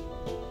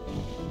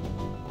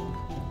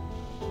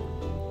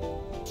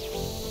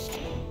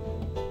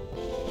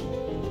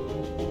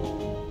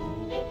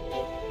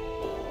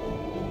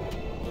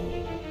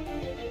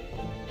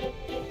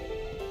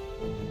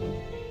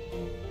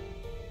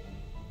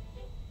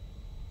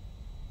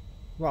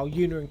 Well,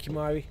 Yuna and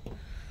Kimari.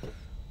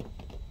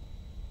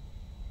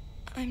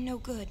 I'm no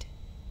good.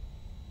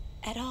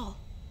 At all.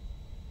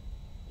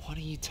 What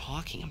are you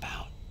talking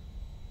about?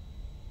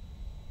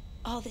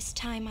 All this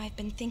time I've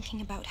been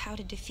thinking about how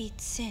to defeat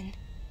Sin.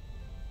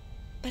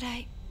 But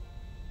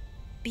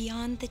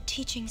beyond the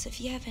teachings of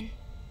Yevon,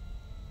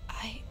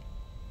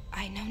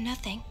 I know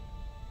nothing.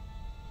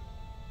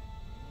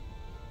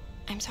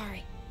 I'm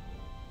sorry.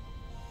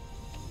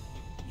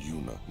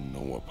 Yuna,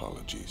 no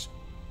apologies.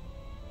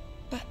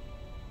 But...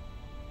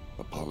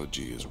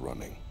 Apology is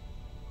running.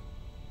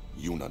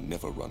 Yuna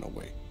never run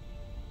away.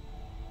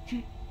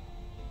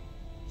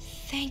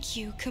 Thank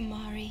you,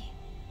 Kimari.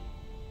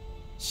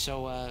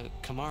 So,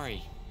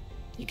 Kimari,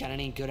 you got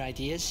any good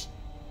ideas?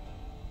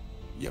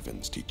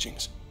 Yevon's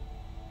teachings.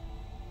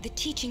 The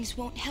teachings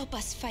won't help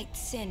us fight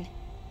Sin.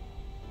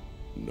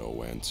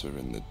 No answer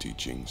in the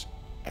teachings.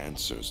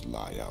 Answers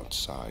lie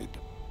outside.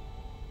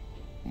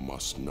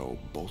 Must know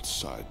both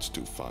sides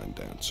to find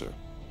answer.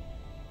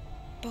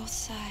 Both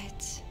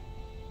sides.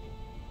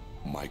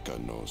 Micah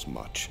knows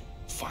much.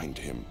 Find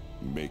him.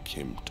 Make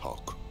him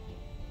talk.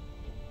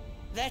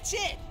 That's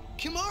it!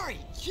 Kimari,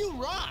 you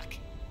rock!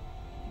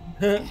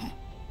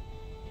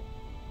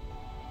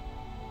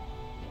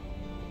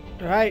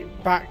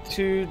 Right, back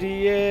to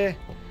the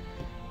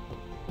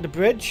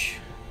bridge.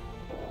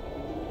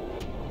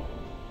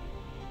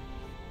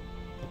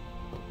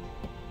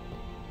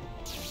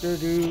 Do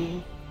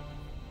do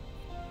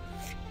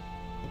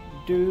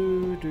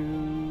do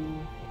do.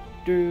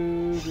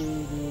 Do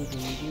do do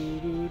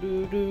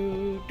do do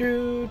do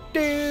do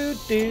do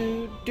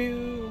do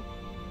do.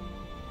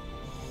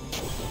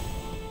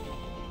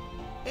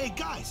 Hey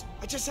guys,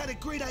 I just had a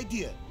great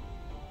idea.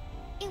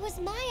 It was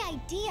my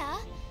idea.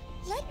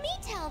 Let me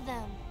tell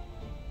them.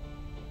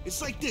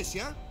 It's like this,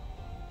 yeah?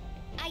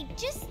 I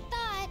just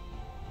thought...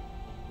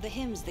 The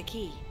hymn's the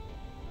key.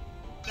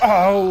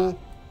 Oh!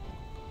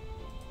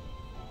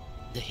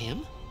 The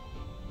hymn?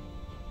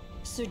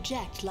 Sir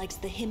Jack likes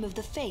the hymn of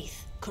the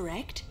faith,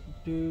 correct?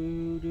 Yeah.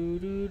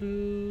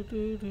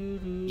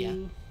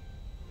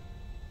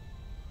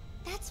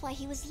 That's why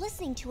he was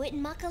listening to it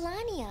in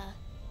Makalania.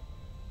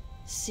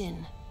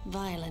 Sin,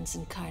 violence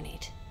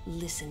incarnate,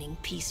 listening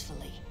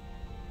peacefully.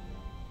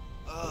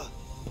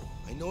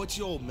 I know it's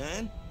your old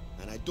man,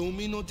 and I don't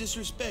mean no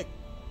disrespect,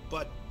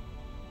 but...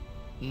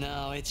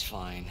 No, it's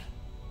fine.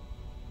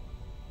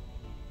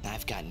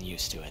 I've gotten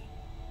used to it.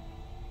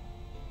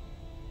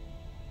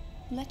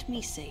 Let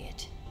me say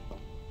it.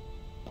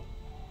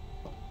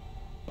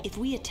 If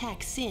we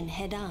attack Sin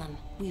head-on,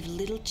 we've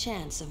little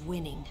chance of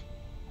winning.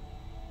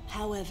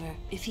 However,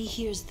 if he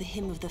hears the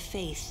hymn of the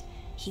faith,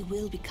 he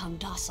will become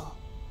docile.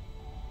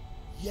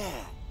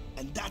 Yeah,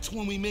 and that's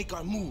when we make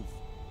our move.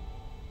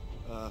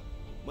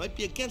 Might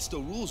be against the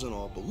rules and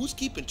all, but who's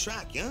keeping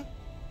track, yeah?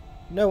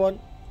 No one.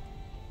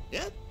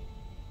 Yeah?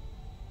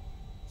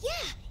 Yeah,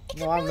 it could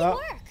No, I'm really not.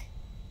 work.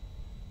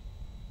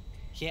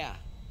 Yeah,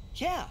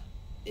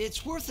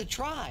 it's worth a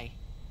try.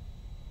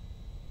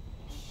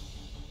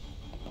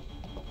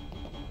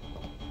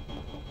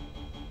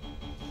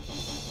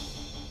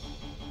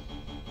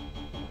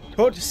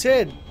 Talk to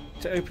Sid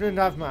to open a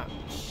nav map.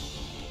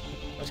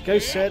 Let's go,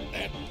 Sid.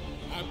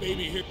 My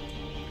baby here.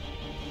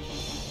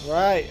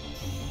 Right.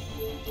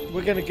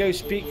 We're gonna go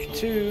speak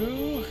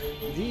to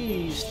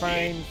these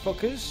fine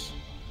fuckers.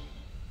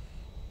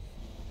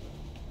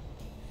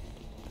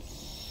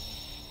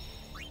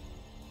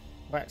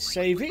 Let's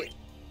save it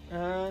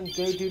and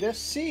go do this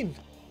scene.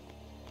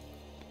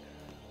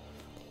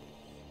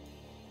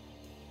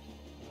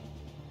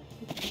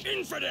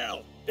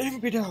 Infidel!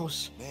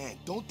 Infidels. Man,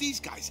 don't these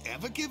guys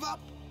ever give up?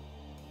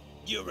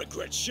 You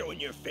regret showing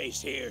your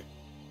face here.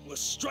 We'll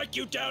strike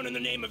you down in the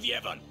name of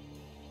Yevon.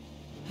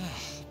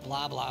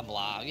 Blah, blah,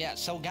 blah. Yeah,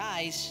 so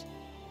guys...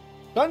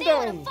 They want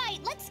Gundam. to fight.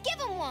 Let's give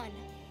them one.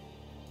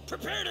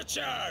 Prepare to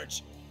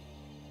charge!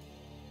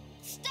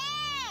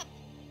 Stop!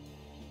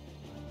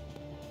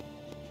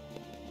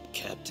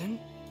 Captain?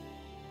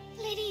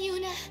 Lady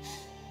Yuna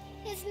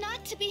is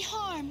not to be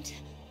harmed.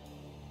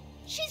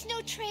 She's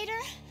no traitor.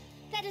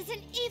 That is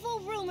an evil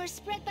rumor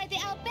spread by the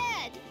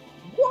Albed.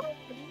 What?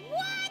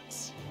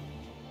 What?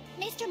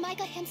 Maester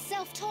Micah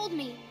himself told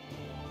me.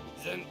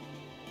 Then,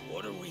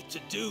 what are we to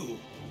do?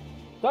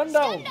 Gundam.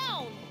 Stand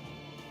down!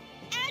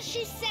 As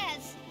she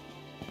says.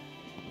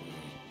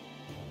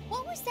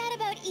 What was that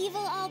about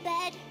evil,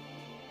 Albed?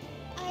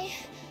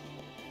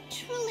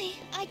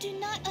 I do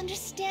not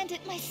understand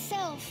it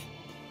myself.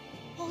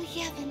 All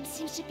Yevon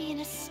seems to be in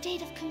a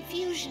state of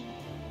confusion.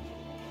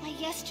 Why,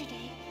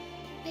 yesterday,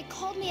 they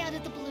called me out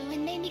of the blue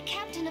and made me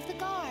captain of the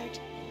guard.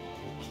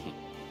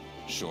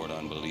 Short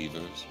on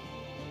believers?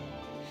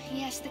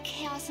 Yes, the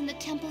chaos in the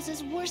temples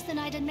is worse than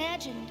I'd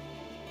imagined.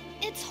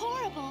 It's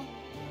horrible.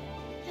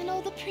 And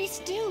all the priests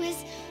do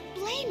is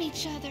blame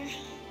each other.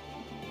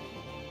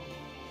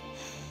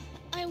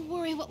 I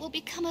worry what will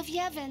become of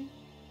Yevon.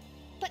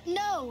 But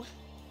no!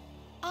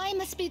 I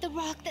must be the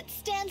rock that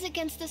stands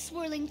against the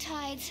swirling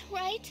tides,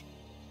 right?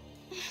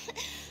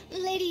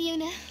 Lady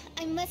Yuna,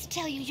 I must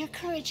tell you, your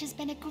courage has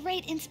been a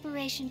great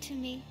inspiration to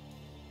me.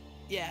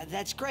 Yeah,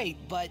 that's great,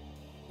 but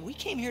we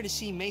came here to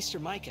see Maester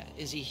Micah.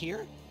 Is he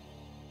here?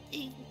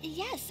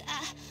 Yes,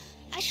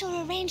 I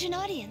shall arrange an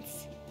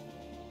audience.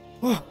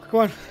 Oh,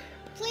 come on.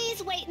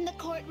 Please wait in the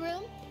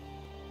courtroom.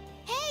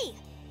 Hey!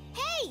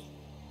 Hey!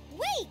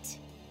 Wait!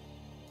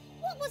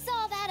 What was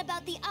all that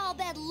about the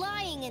Albed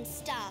lying and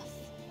stuff?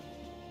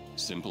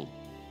 Simple.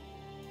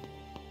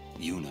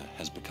 Yuna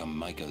has become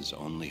Micah's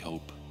only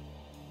hope.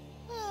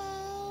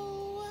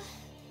 Oh...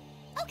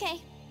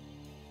 Okay.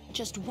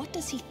 Just what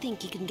does he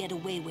think he can get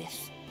away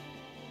with?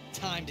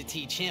 Time to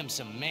teach him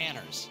some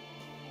manners.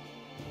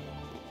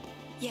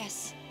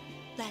 Yes,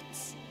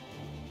 let's.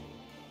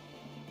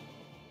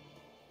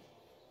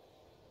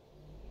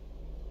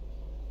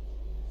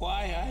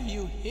 Why are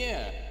you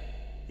here?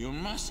 You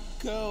must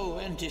go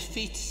and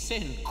defeat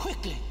Sin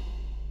quickly.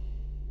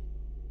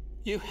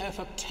 You have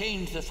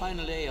obtained the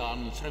final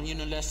Aeon from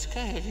Yunaleska,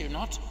 have you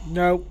not?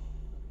 No.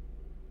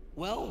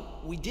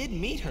 Well, we did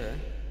meet her.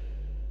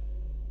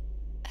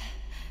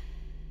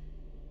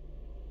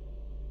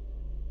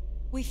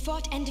 We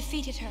fought and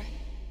defeated her.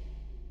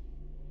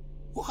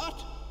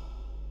 What?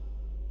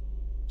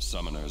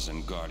 Summoners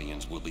and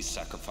Guardians will be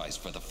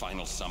sacrificed for the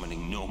final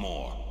summoning no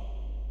more.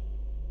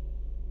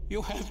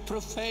 You have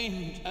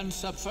profaned and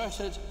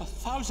subverted a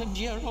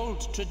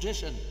 1,000-year-old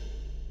tradition.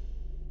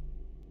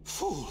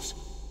 Fools!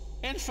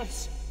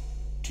 Infants!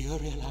 Do you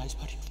realize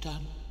what you've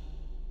done?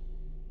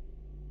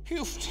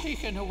 You've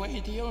taken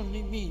away the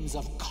only means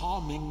of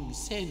calming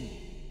Sin.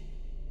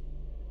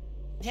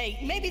 Hey,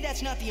 maybe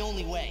that's not the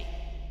only way.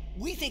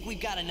 We think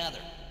we've got another.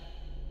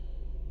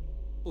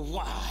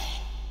 Why?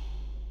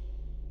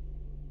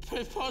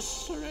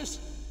 Preposterous!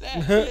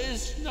 There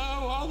is no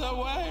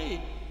other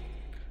way!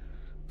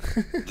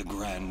 The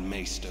Grand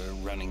Maester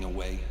running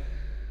away?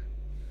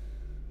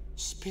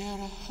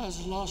 Spira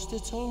has lost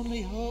its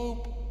only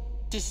hope.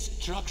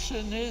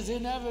 Destruction is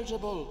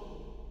inevitable.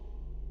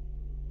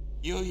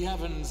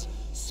 Yunaleska's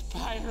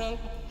spiral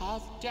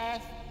of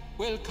death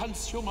will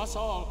consume us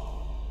all.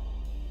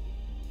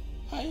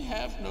 I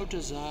have no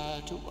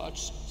desire to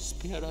watch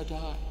Spira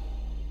die.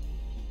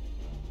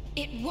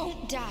 It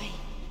won't die.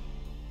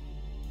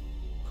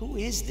 Who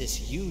is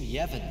this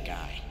Yunaleska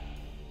guy?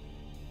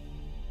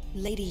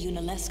 Lady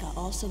Yunaleska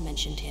also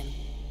mentioned him.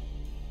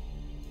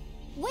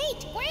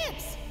 Wait,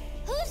 Gramps!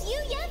 Who's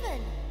Yunaleska?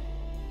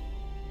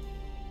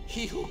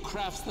 He who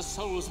crafts the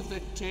souls of the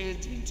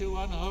dead into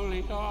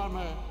unholy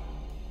armor.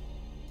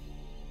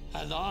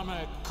 An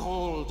armor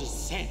called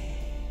Sin.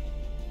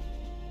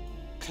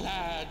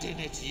 Clad in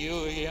it,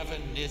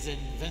 Yunaleska is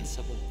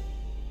invincible.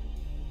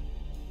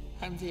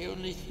 And the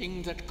only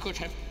thing that could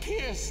have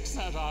pierced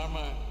that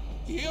armor,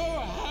 you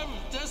have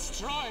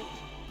destroyed.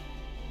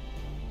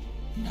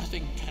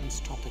 Nothing can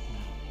stop it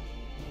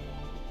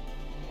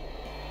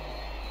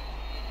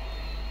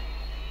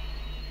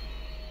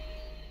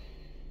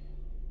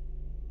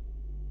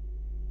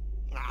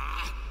now.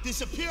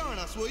 Disappear on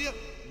us, will you?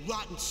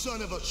 Rotten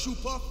son of a shoe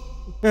puff.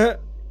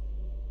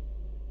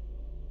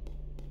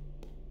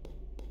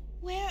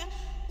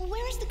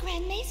 Where is the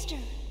Grand Maester?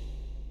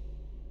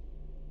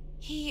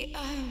 He's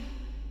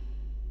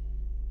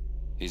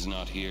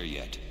not here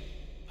yet.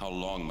 How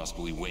long must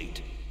we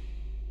wait?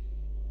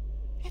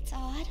 That's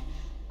odd.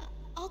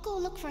 I'll go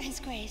look for His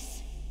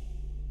Grace.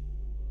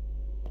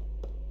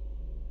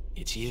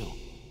 It's you.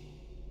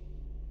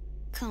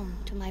 Come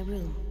to my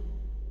room.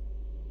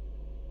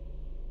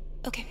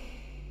 Okay.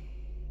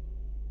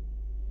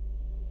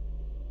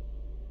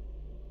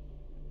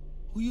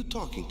 Who you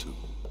talking to?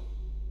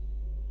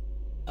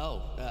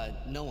 Oh,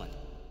 no one.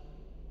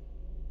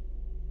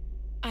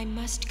 I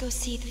must go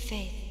see the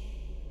Faith.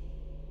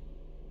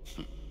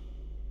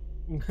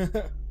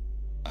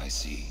 I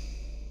see.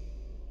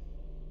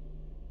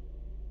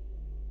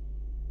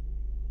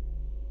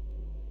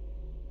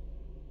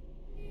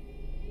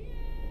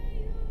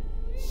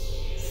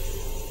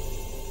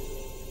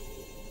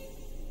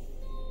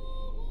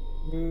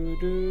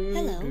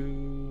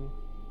 Hello.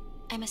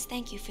 I must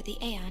thank you for the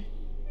Aeon.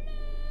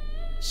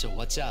 So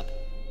what's up?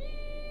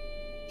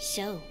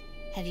 So,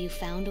 have you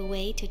found a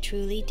way to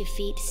truly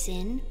defeat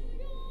Sin?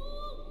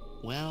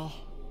 Well...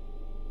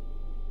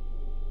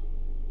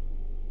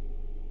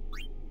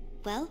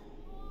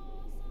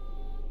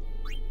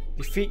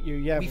 Defeat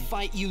Yunaleska. We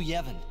fight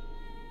Yunaleska.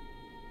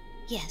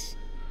 Yes.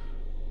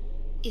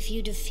 If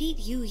you defeat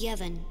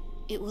Yunaleska,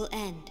 it will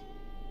end.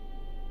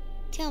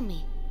 Tell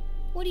me,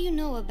 what do you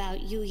know about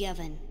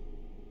Yunaleska?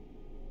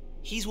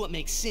 He's what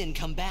makes Sin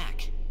come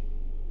back.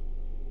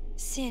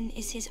 Sin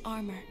is his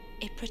armor.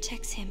 It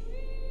protects him.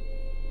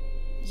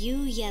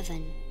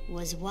 Yunaleska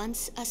was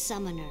once a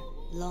summoner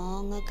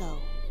long ago.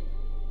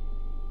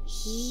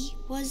 He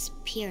was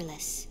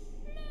peerless.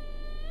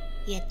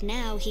 Yet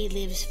now he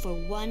lives for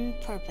one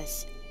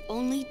purpose,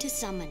 only to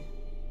summon.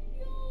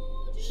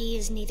 He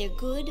is neither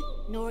good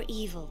nor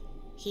evil.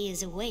 He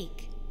is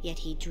awake, yet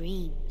he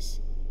dreams.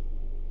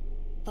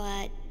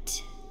 But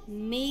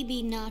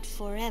maybe not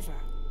forever.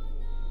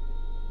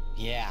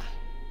 Yeah,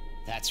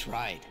 that's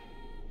right.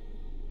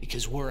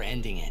 Because we're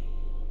ending it.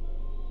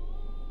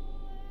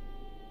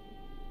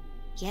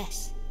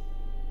 Yes.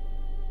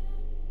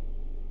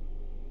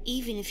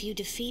 Even if you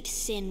defeat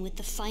Sin with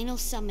the final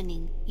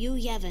summoning,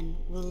 Yunaleska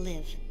will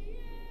live.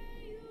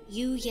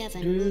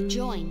 Yunaleska will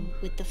join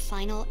with the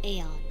final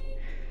Aeon.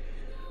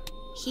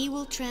 He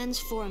will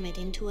transform it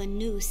into a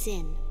new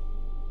Sin.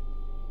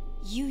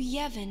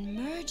 Yunaleska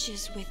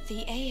merges with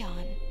the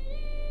Aeon.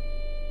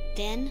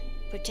 Then,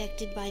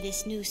 protected by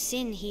this new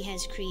Sin he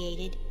has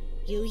created,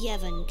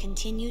 Yunaleska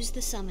continues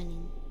the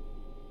summoning.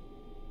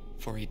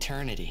 For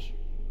eternity.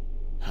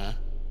 Huh?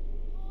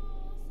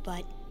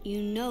 But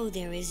you know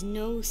there is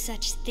no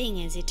such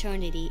thing as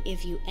eternity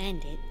if you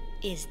end it,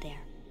 is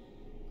there?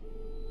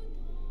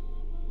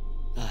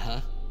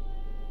 Uh-huh.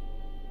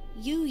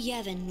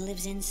 Yunaleska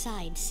lives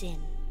inside Sin.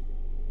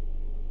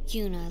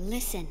 Yuna,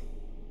 listen.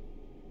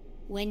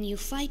 When you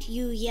fight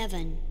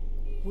Yunaleska,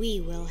 we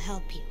will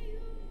help you.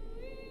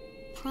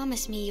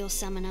 Promise me you'll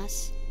summon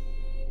us.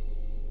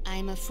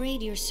 I'm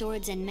afraid your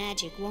swords and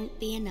magic won't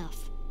be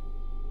enough.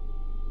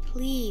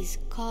 Please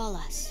call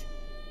us.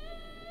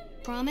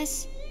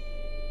 Promise?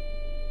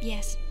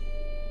 Yes.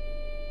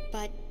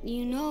 But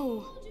you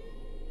know,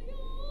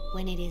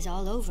 when it is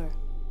all over,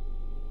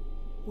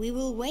 we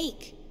will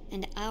wake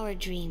and our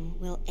dream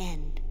will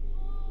end.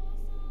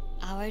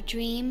 Our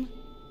dream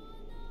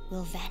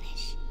will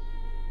vanish.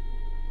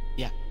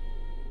 Yeah.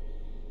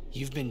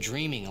 You've been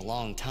dreaming a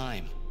long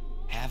time,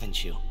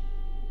 haven't you?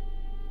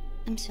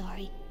 I'm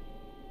sorry.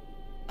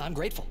 I'm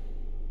grateful.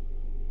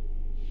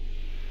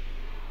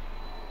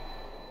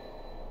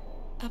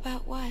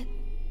 About what?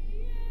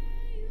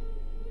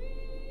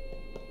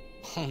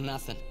 Oh,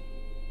 nothing.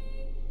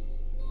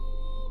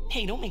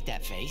 Hey, don't make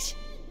that face.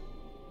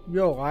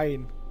 You're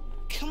lying.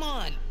 Come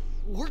on,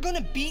 we're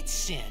gonna beat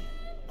Sin.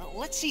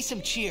 Let's see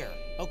some cheer,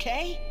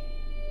 okay?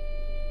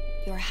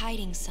 You're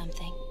hiding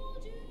something.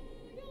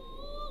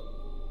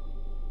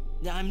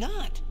 I'm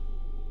not.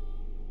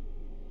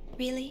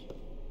 Really?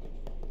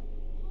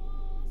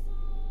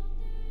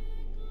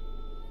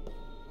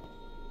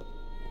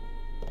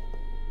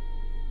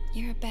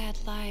 You're a bad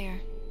liar,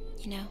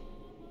 you know.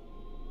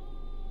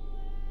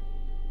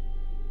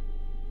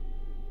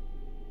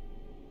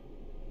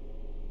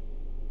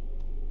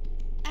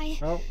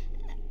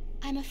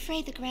 I'm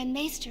afraid the Grand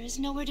Maester is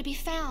nowhere to be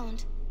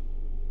found.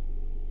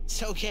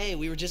 It's okay,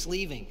 we were just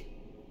leaving.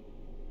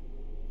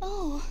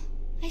 Oh,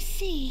 I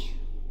see.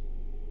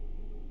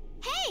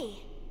 Hey!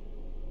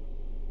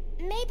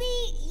 Maybe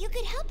you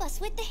could help us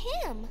with the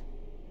hymn.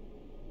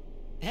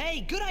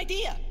 Hey, good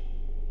idea!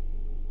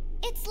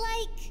 It's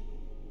like,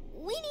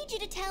 we need you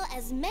to tell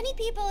as many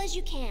people as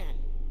you can.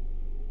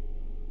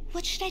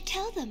 What should I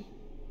tell them?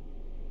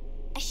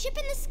 A ship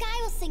in the sky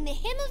will sing the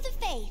hymn of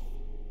the faith.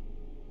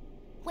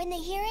 When they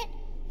hear it,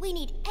 we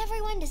need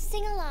everyone to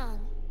sing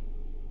along.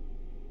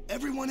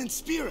 Everyone in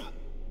Spira.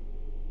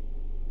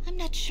 I'm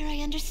not sure I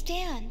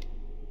understand.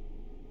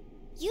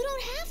 You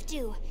don't have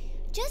to.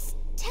 Just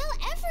tell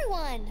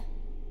everyone.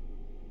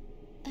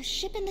 A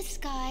ship in the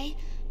sky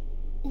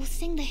will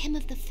sing the hymn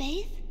of the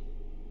faith?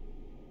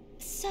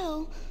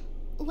 So,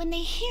 when they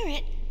hear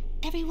it,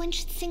 everyone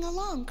should sing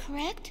along,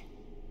 correct?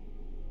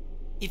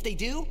 If they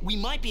do, we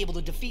might be able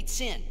to defeat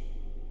Sin.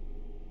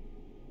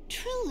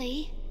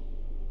 Truly?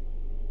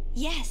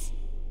 Yes.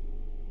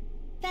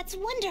 That's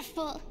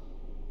wonderful.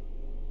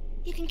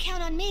 You can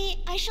count on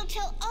me. I shall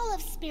tell all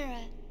of Spira.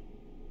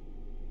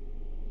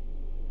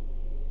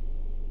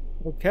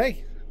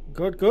 Okay,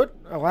 good.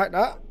 I like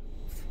that.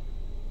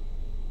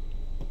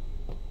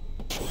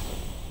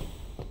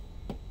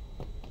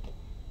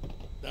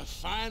 The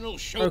final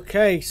show.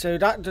 Okay, so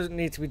that doesn't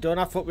need to be done.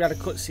 I thought we had a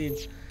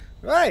cutscene.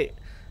 Right,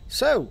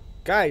 so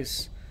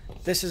guys,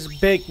 this is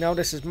big now.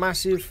 This is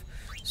massive.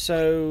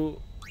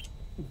 So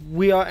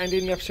we are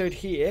ending the episode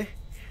here.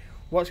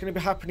 What's going to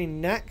be happening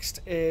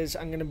next is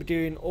I'm going to be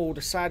doing all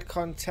the side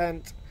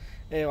content,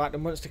 like the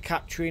monster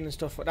capturing and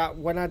stuff like that.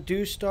 When I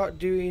do start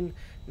doing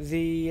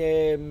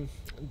the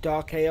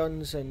Dark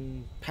Aeons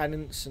and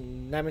Penance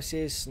and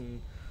Nemesis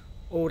and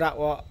all that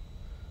what,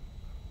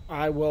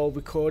 I will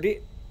record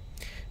it.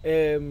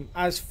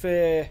 As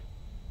for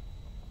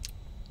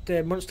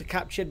the monster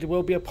capture, there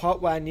will be a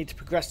part where I need to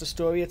progress the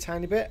story a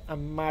tiny bit. I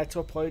might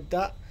upload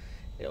that.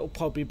 It'll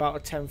probably be about a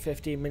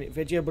 10-15 minute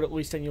video, but at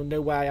least then you'll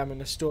know where I am in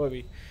the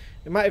story.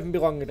 It might even be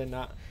longer than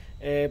that.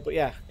 But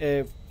yeah,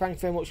 thanks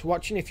very much for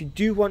watching. If you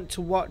do want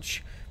to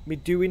watch me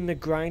doing the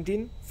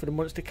grinding for the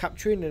monster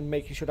capturing and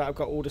making sure that I've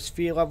got all the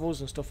sphere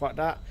levels and stuff like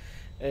that,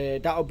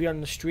 that'll be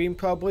on the stream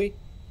probably.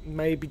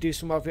 Maybe do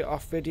some of it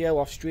off video,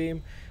 off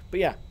stream.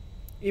 But yeah,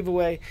 either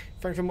way,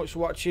 thanks very much for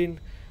watching,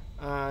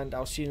 and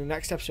I'll see you in the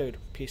next episode.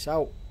 Peace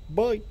out.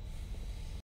 Bye.